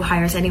paying their new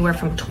hires anywhere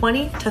from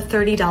 $20 to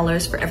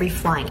 $30 for every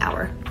flying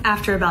hour.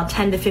 After about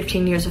 10 to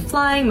 15 years of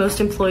flying, most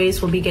employees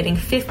will be getting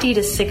 $50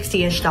 to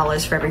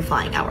 $60-ish for every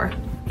flying hour.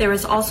 There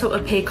is also a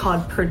pay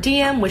called per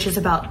diem, which is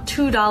about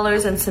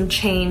 $2 and some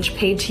change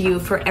paid to you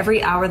for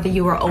every hour that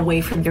you are away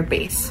from your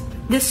base.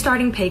 This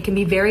starting pay can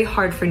be very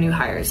hard for new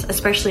hires,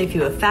 especially if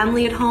you have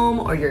family at home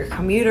or you're a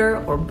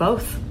commuter or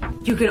both.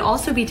 You could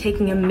also be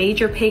taking a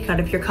major pay cut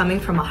if you're coming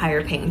from a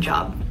higher paying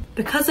job.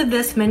 Because of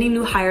this, many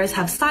new hires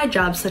have side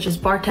jobs such as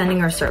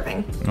bartending or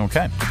serving.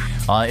 Okay.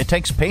 It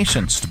takes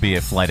patience to be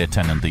a flight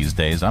attendant these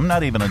days. I'm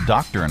not even a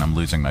doctor and I'm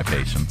losing my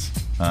patience.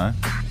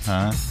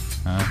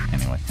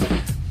 Anyway.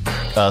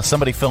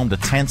 Somebody filmed a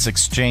tense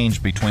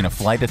exchange between a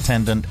flight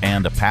attendant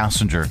and a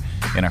passenger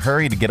in a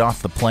hurry to get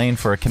off the plane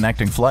for a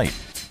connecting flight.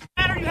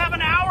 You have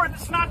an hour.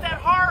 It's not that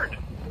hard.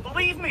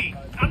 Believe me.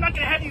 I'm not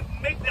going to have you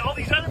make all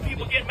these other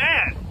people get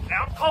mad.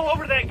 Now, call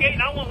over to that gate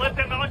and I won't let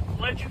them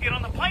let you get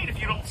on the plane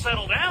if you don't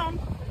settle down.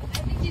 I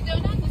think you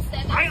don't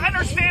understand. I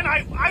understand.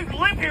 I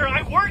live here.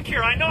 I work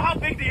here. I know how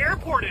big the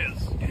airport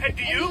is.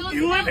 Do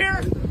you live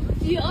here?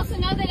 Do you also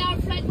know that our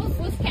flight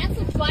was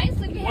canceled twice?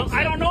 Well,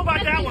 I don't know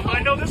about that one, but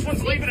I know this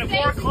one's leaving at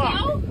 4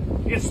 o'clock.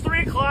 It's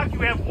 3 o'clock. You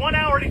have 1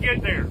 hour to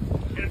get there.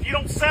 And if you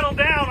don't settle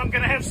down, I'm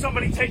going to have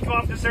somebody take you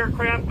off this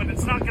aircraft, but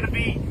it's not going to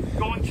be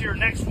going to your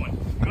next one.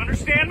 You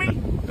understand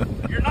me?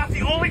 You're not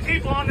the only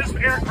people on this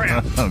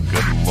aircraft. Oh,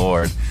 good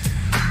Lord.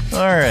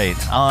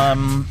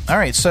 All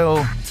right,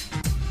 so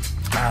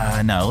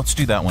no, let's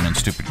do that one in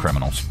Stupid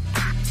Criminals.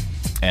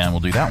 And we'll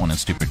do that one in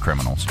Stupid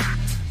Criminals.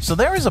 So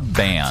there is a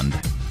band,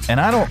 and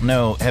I don't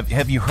know,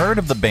 have you heard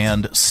of the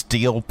band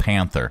Steel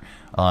Panther?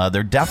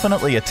 They're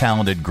definitely a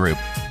talented group,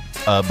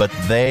 but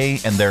they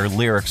and their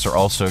lyrics are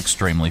also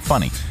extremely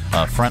funny.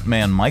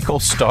 Frontman Michael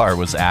Starr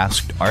was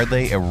asked, are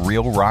they a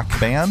real rock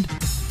band,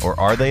 or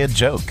are they a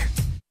joke?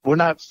 We're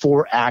not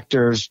 4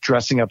 actors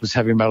dressing up as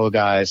heavy metal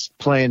guys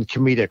playing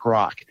comedic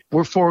rock.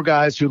 We're 4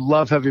 guys who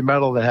love heavy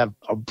metal that have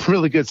a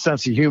really good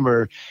sense of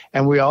humor,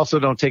 and we also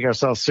don't take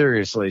ourselves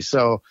seriously.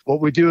 So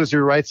what we do is we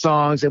write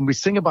songs and we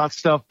sing about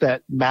stuff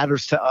that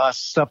matters to us,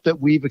 stuff that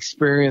we've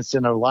experienced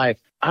in our life.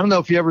 I don't know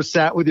if you ever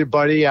sat with your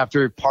buddy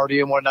after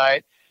partying one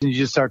night and you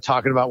just start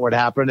talking about what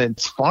happened, and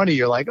it's funny.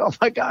 You're like, oh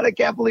my God, I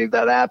can't believe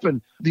that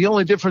happened. The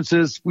only difference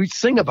is we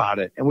sing about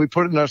it and we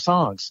put it in our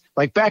songs.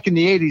 Like back in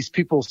the 80s,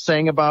 people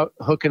sang about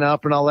hooking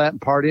up and all that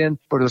and partying,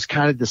 but it was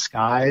kind of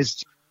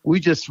disguised. We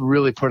just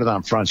really put it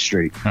on Front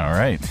Street. All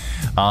right.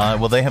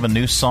 Well, they have a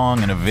new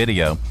song and a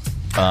video,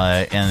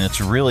 and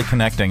it's really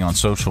connecting on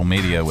social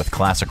media with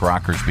classic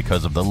rockers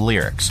because of the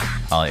lyrics.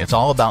 It's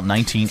all about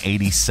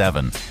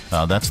 1987.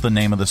 That's the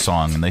name of the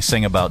song, and they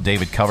sing about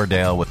David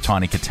Coverdale with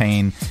Tawny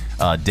Katane,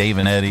 Dave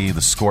and Eddie,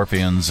 the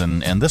Scorpions,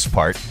 and this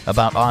part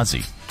about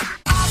Ozzy.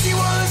 Ozzy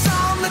was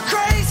on the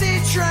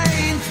crazy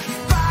train,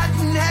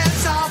 fighting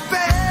heads off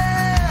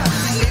bare.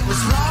 It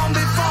was long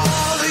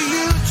before the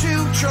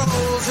YouTube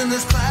trolls and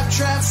this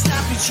claptrap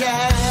snappy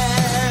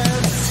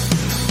chats.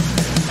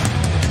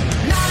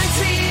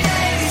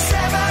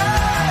 1987,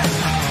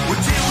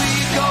 where did we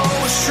go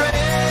astray?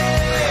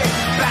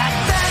 Back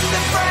then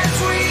the friends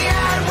we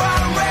had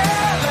were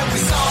rare, and we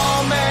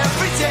saw them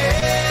every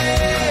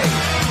day.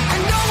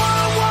 And no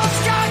one once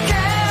got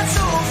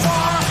canceled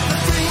for the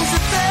things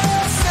that they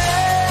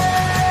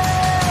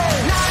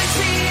say.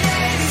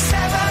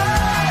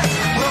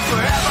 1987 will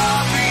forever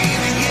be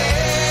the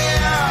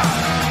year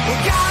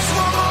where guys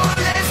were more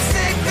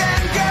lipstick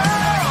than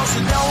girls,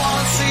 and no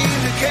one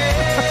seemed to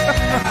care.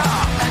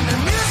 And the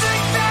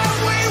music that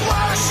we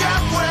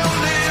worship will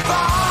live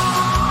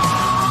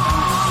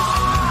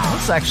on.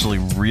 That's actually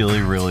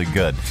really, really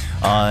good.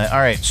 All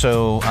right,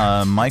 so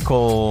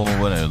Michael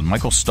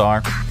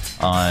Starr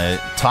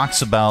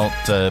talks about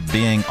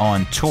being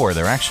on tour.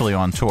 They're actually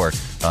on tour.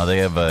 They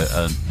have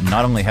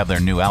not only have their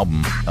new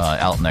album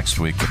out next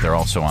week, but they're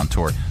also on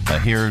tour.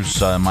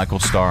 Here's Michael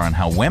Starr on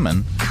how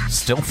women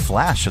still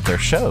flash at their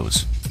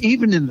shows.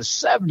 Even in the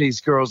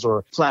 70s, girls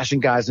were flashing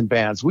guys in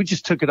bands. We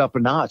just took it up a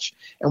notch,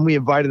 and we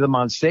invited them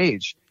on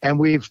stage. And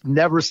we've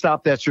never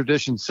stopped that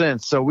tradition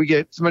since. So we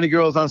get as many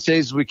girls on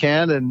stage as we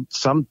can, and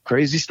some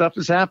crazy stuff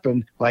has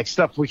happened, like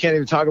stuff we can't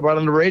even talk about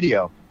on the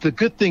radio. The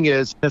good thing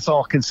is it's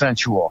all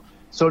consensual,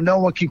 so no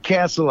one can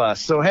cancel us.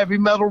 So heavy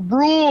metal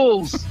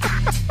rules.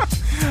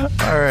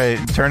 All right,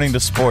 turning to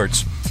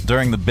sports.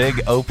 During the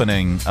big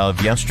opening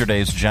of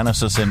yesterday's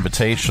Genesis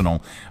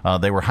Invitational,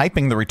 they were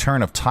hyping the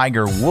return of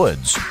Tiger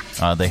Woods.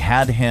 They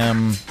had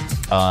him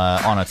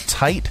on a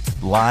tight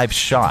live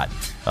shot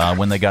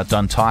when they got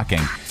done talking.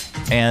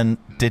 And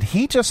did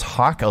he just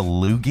hawk a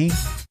loogie?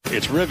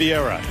 It's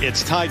Riviera,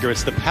 it's Tiger,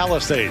 it's the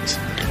Palisades,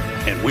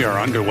 and we are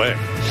underway.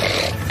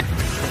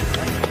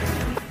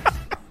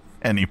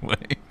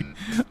 Anyway.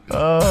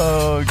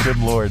 Oh, good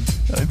Lord.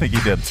 I think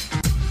he did.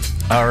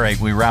 All right,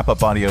 we wrap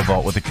up Audio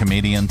Vault with a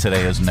comedian.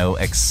 Today is no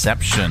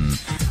exception.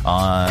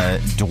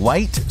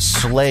 Dwight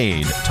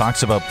Slade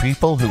talks about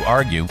people who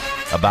argue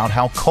about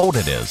how cold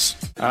it is.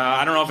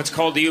 I don't know if it's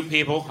cold to you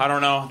people. I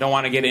don't know. Don't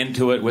want to get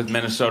into it with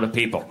Minnesota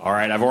people. All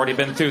right, I've already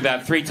been through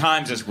that 3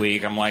 times this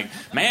week. I'm like,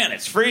 man,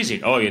 it's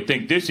freezing. Oh, you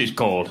think this is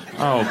cold?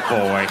 Oh,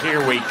 boy, here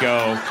we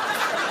go.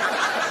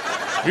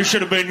 You should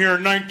have been here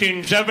in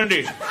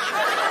 1970.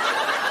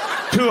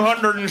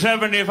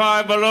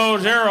 275 below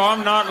zero.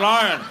 I'm not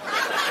lying.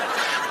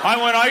 I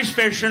went ice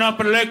fishing up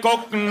at Lake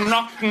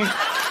Okanagan.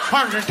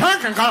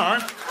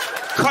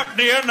 cut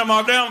the end of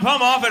my damn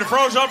thumb off. It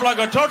froze up like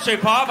a Tootsie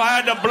Pop. I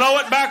had to blow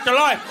it back to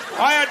life.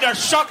 I had to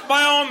suck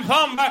my own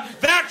thumb back.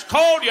 That's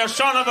cold, you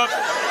son of a...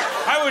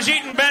 I was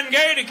eating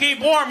Bengay to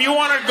keep warm. You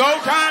want to go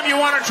time? You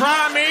want to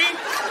try me?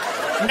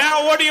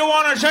 Now what do you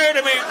want to say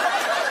to me?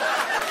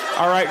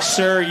 All right,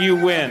 sir, you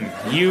win.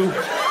 You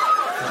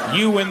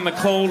win the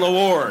cold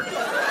award.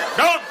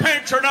 Don't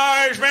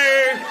patronize me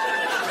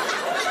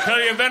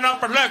till you've been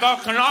up and leg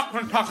up and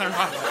talking.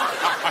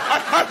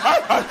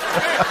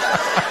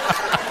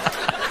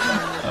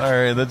 All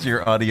right, that's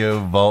your audio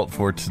vault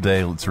for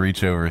today. Let's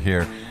reach over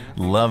here.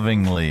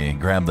 Lovingly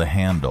grab the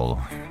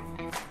handle.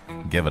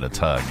 Give it a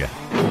tug.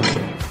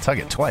 Tug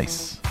it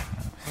twice.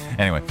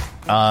 Anyway,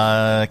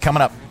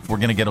 coming up, we're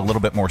going to get a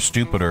little bit more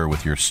stupider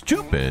with your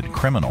stupid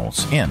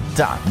criminals in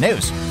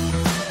 .news.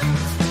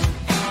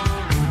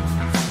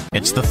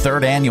 It's the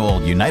third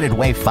annual United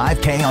Way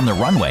 5K on the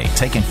Runway,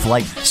 taking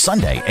flight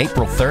Sunday,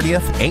 April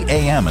 30th, 8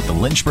 a.m. at the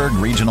Lynchburg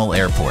Regional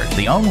Airport.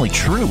 The only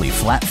truly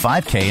flat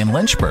 5K in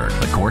Lynchburg.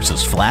 The course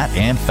is flat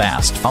and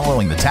fast,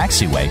 following the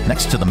taxiway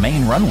next to the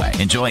main runway.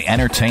 Enjoy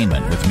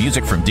entertainment with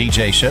music from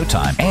DJ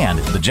Showtime and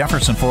the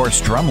Jefferson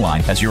Forest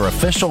Drumline as your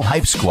official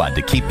hype squad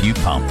to keep you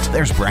pumped.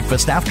 There's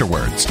breakfast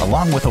afterwards,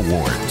 along with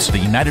awards. The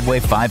United Way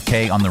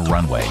 5K on the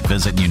Runway.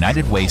 Visit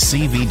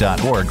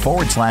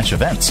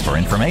unitedwaycv.org/events for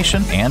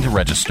information and to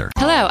register.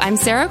 Hello, I'm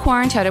Sarah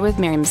Quarantota with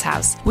Miriam's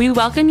House. We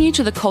welcome you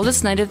to the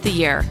coldest night of the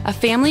year, a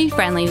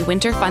family-friendly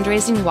winter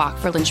fundraising walk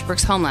for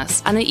Lynchburg's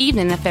homeless on the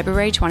evening of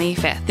February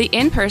 25th. The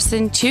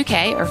in-person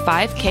 2K or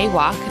 5K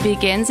walk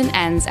begins and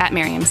ends at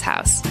Miriam's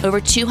House. Over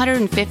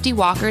 250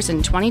 walkers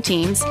and 20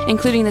 teams,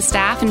 including the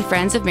staff and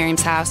friends of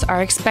Miriam's House,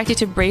 are expected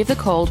to brave the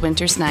cold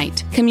winter's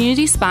night.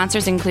 Community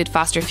sponsors include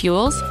Foster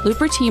Fuels,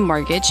 Looper T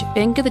Mortgage,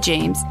 Bank of the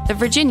James, the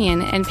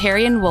Virginian, and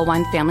Perry and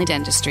Woolwine Family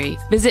Dentistry.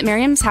 Visit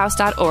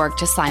miriamshouse.org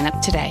to sign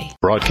up today.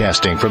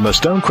 Broadcasting from the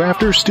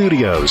Stonecrafters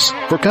Studios.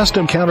 For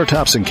custom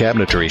countertops and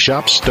cabinetry,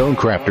 shop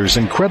Stonecrafters'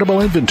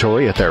 incredible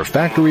inventory at their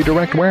Factory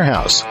Direct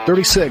Warehouse,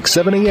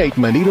 3678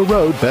 Manita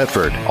Road,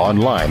 Bedford.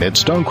 Online at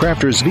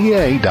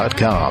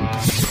stonecraftersva.com.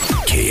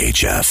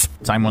 KHF.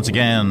 Time once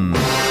again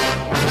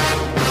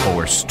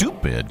for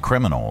stupid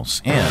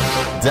criminals in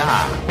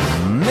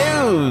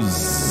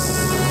 .news.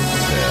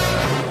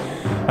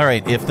 All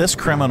right, if this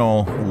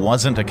criminal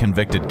wasn't a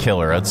convicted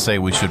killer, I'd say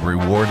we should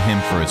reward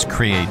him for his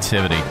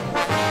creativity.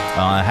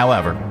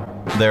 However,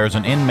 there's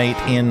an inmate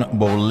in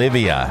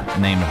Bolivia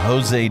named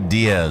Jose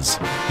Diaz.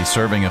 He's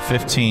serving a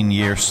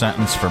 15-year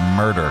sentence for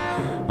murder.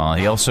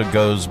 He also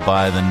goes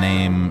by the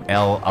name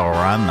El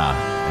Arana.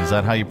 Is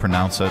that how you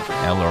pronounce it?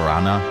 El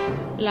Arana?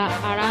 La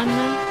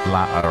Arana.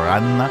 La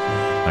Arana.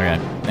 Okay.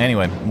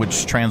 Anyway,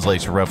 which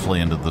translates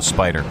roughly into the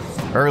spider.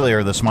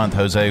 Earlier this month,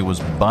 Jose was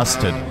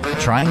busted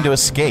trying to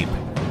escape,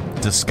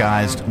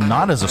 disguised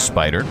not as a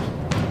spider,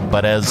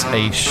 but as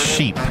a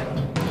sheep.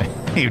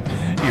 He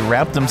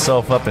wrapped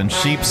himself up in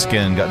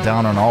sheepskin, got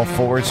down on all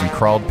fours, and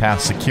crawled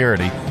past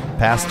security,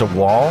 past a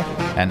wall,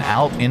 and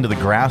out into the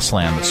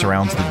grassland that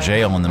surrounds the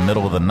jail in the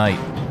middle of the night.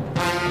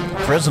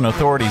 Prison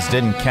authorities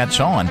didn't catch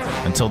on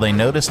until they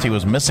noticed he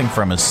was missing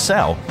from his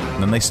cell,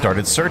 and then they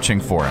started searching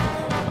for him.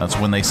 That's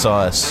when they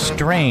saw a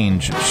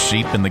strange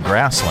sheep in the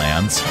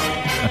grasslands.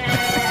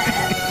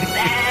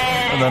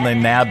 And then they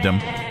nabbed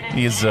him.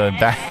 He's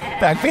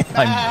back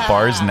behind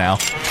bars now.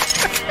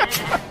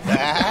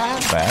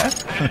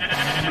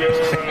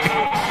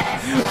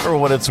 For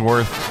what it's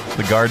worth,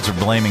 the guards are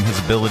blaming his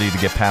ability to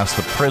get past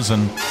the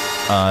prison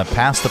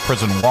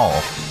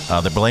wall.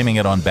 They're blaming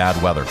it on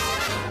bad weather.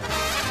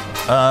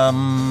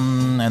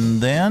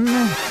 And then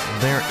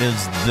there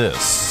is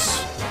this.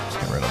 Let's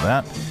get rid of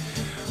that.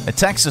 A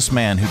Texas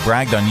man who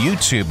bragged on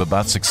YouTube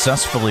about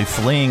successfully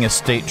fleeing a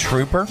state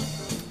trooper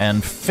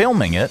and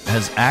filming it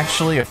has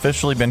actually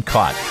officially been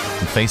caught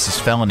and faces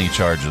felony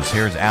charges.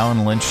 Here's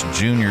Alan Lynch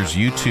Jr.'s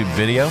YouTube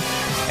video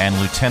and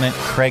Lieutenant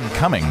Craig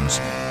Cummings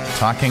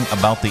talking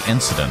about the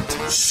incident.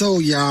 So,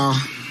 y'all,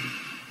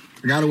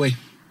 I got away.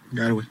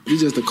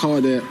 It's just a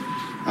car that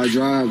I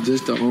drive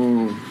just to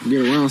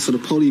get around so the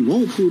police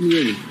won't pull me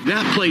over.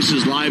 That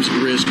places lives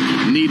at risk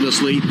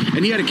needlessly,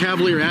 and he had a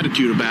cavalier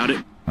attitude about it.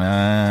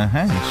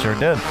 He sure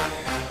did.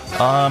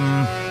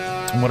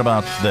 What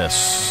about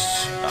this?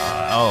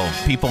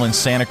 People in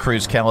Santa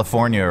Cruz,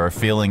 California are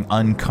feeling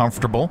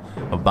uncomfortable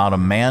about a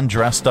man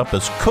dressed up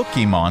as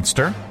Cookie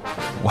Monster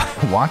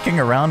walking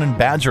around and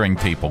badgering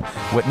people.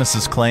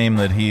 Witnesses claim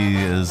that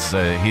he's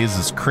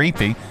as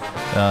creepy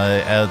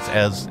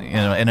as you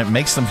know, and it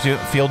makes them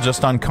feel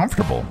just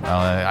uncomfortable.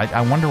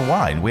 I wonder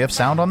why. Do we have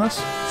sound on this?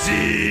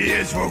 C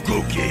is for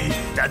cookie.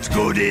 That's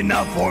good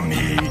enough for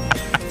me.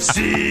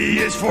 C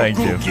is for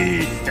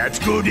cookie. That's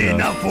good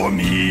enough for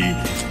me.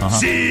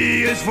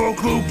 C is for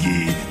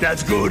cookie.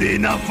 That's good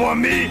enough for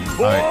me.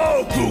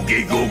 Oh,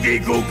 cookie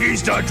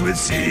starts with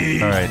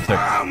C. All right.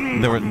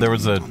 There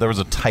was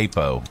a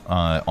typo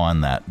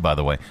on that, by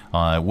the way.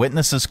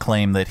 Witnesses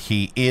claim that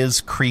he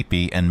is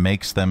creepy and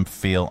makes them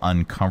feel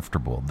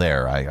uncomfortable.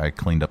 There, I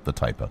cleaned up the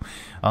typo.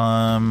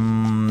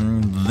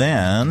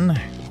 Then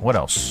what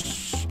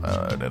else?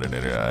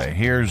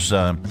 Here's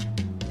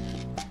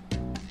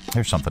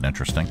Here's something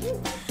interesting.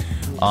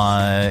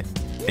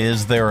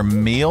 Is there a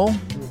meal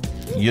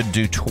you'd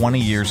do 20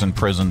 years in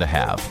prison to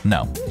have?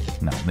 No.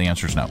 The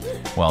answer is no.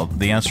 Well,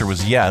 the answer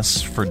was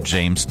yes for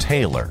James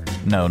Taylor.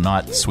 No,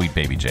 not sweet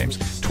baby James.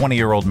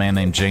 20-year-old man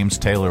named James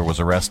Taylor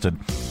was arrested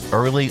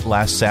early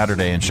last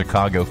Saturday in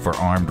Chicago for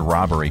armed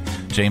robbery.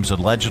 James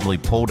allegedly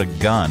pulled a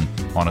gun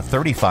on a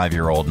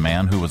 35-year-old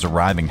man who was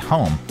arriving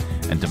home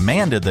and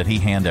demanded that he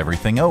hand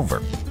everything over.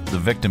 The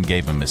victim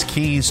gave him his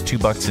keys,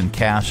 $2 in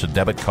cash, a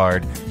debit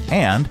card,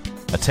 and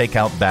a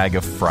takeout bag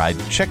of fried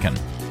chicken.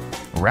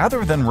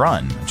 Rather than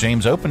run,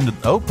 James opened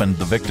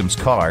the victim's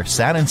car,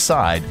 sat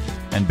inside,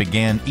 and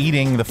began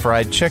eating the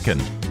fried chicken.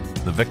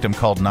 The victim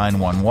called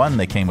 911.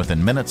 They came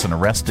within minutes and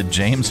arrested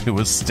James, who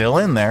was still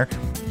in there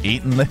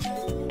eating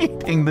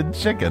the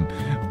chicken.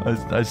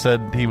 I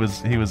said he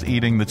was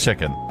eating the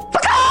chicken.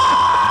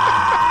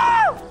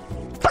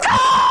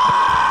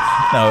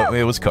 No,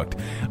 it was cooked.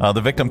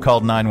 The victim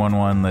called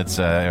 911.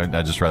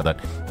 I just read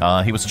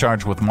that. He was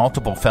charged with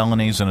multiple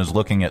felonies and is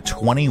looking at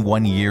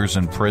 21 years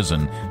in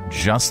prison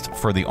just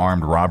for the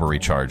armed robbery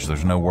charge.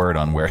 There's no word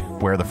on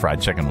where the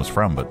fried chicken was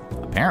from, but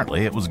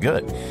apparently it was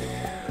good. Is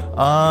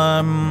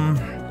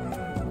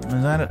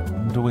that it?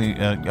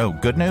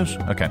 Good news?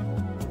 Okay.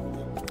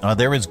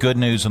 There is good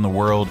news in the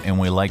world, and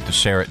we like to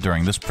share it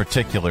during this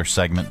particular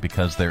segment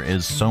because there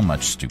is so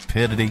much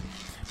stupidity.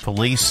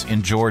 Police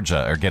in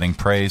Georgia are getting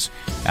praise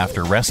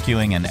after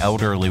rescuing an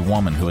elderly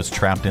woman who was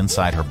trapped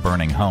inside her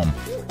burning home.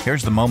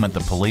 Here's the moment the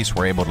police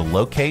were able to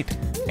locate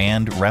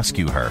and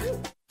rescue her.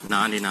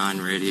 99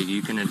 radio,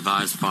 you can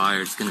advise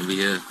fire. It's going to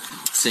be a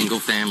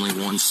single-family,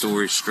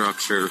 one-story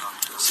structure.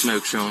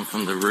 Smoke showing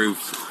from the roof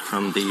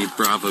from the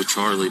Bravo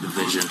Charlie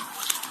division.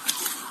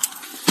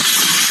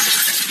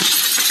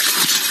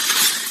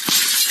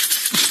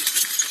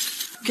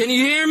 Can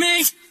you hear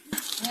me?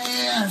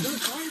 Yeah.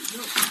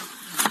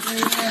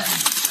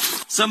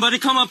 Somebody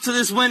come up to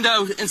this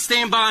window and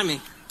stand by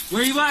me.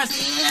 Where you at?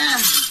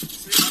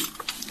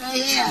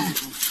 Yeah.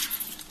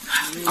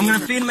 I'm going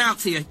to feed him out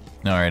to you.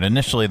 All right.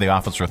 Initially, the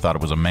officer thought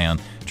it was a man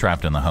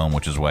trapped in the home,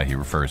 which is why he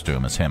refers to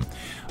him as him.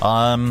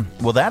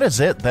 Well, that is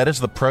it. That is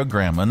the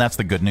program. And that's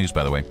the good news,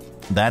 by the way.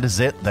 That is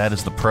it. That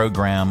is the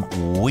program.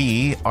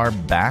 We are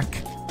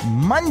back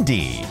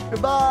Monday.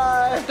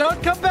 Goodbye.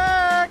 Don't come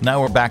back.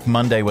 Now we're back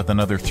Monday with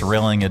another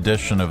thrilling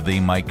edition of The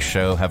Mike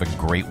Show. Have a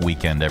great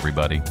weekend,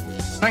 everybody.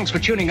 Thanks for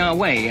tuning our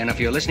way, and if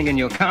you're listening in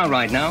your car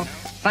right now,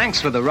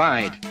 thanks for the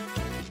ride.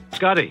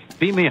 Scotty,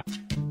 beat me up.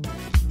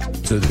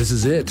 So this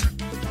is it.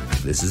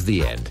 This is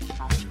the end.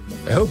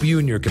 I hope you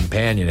and your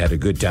companion had a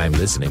good time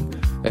listening.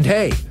 And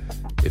hey,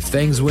 if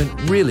things went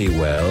really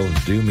well,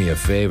 do me a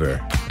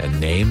favor and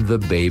name the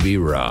baby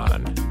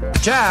Ron.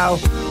 Ciao!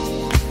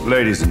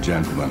 Ladies and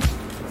gentlemen,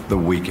 the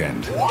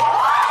weekend.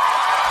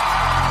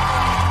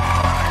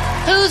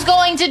 Who's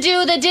going to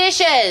do the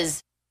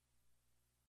dishes?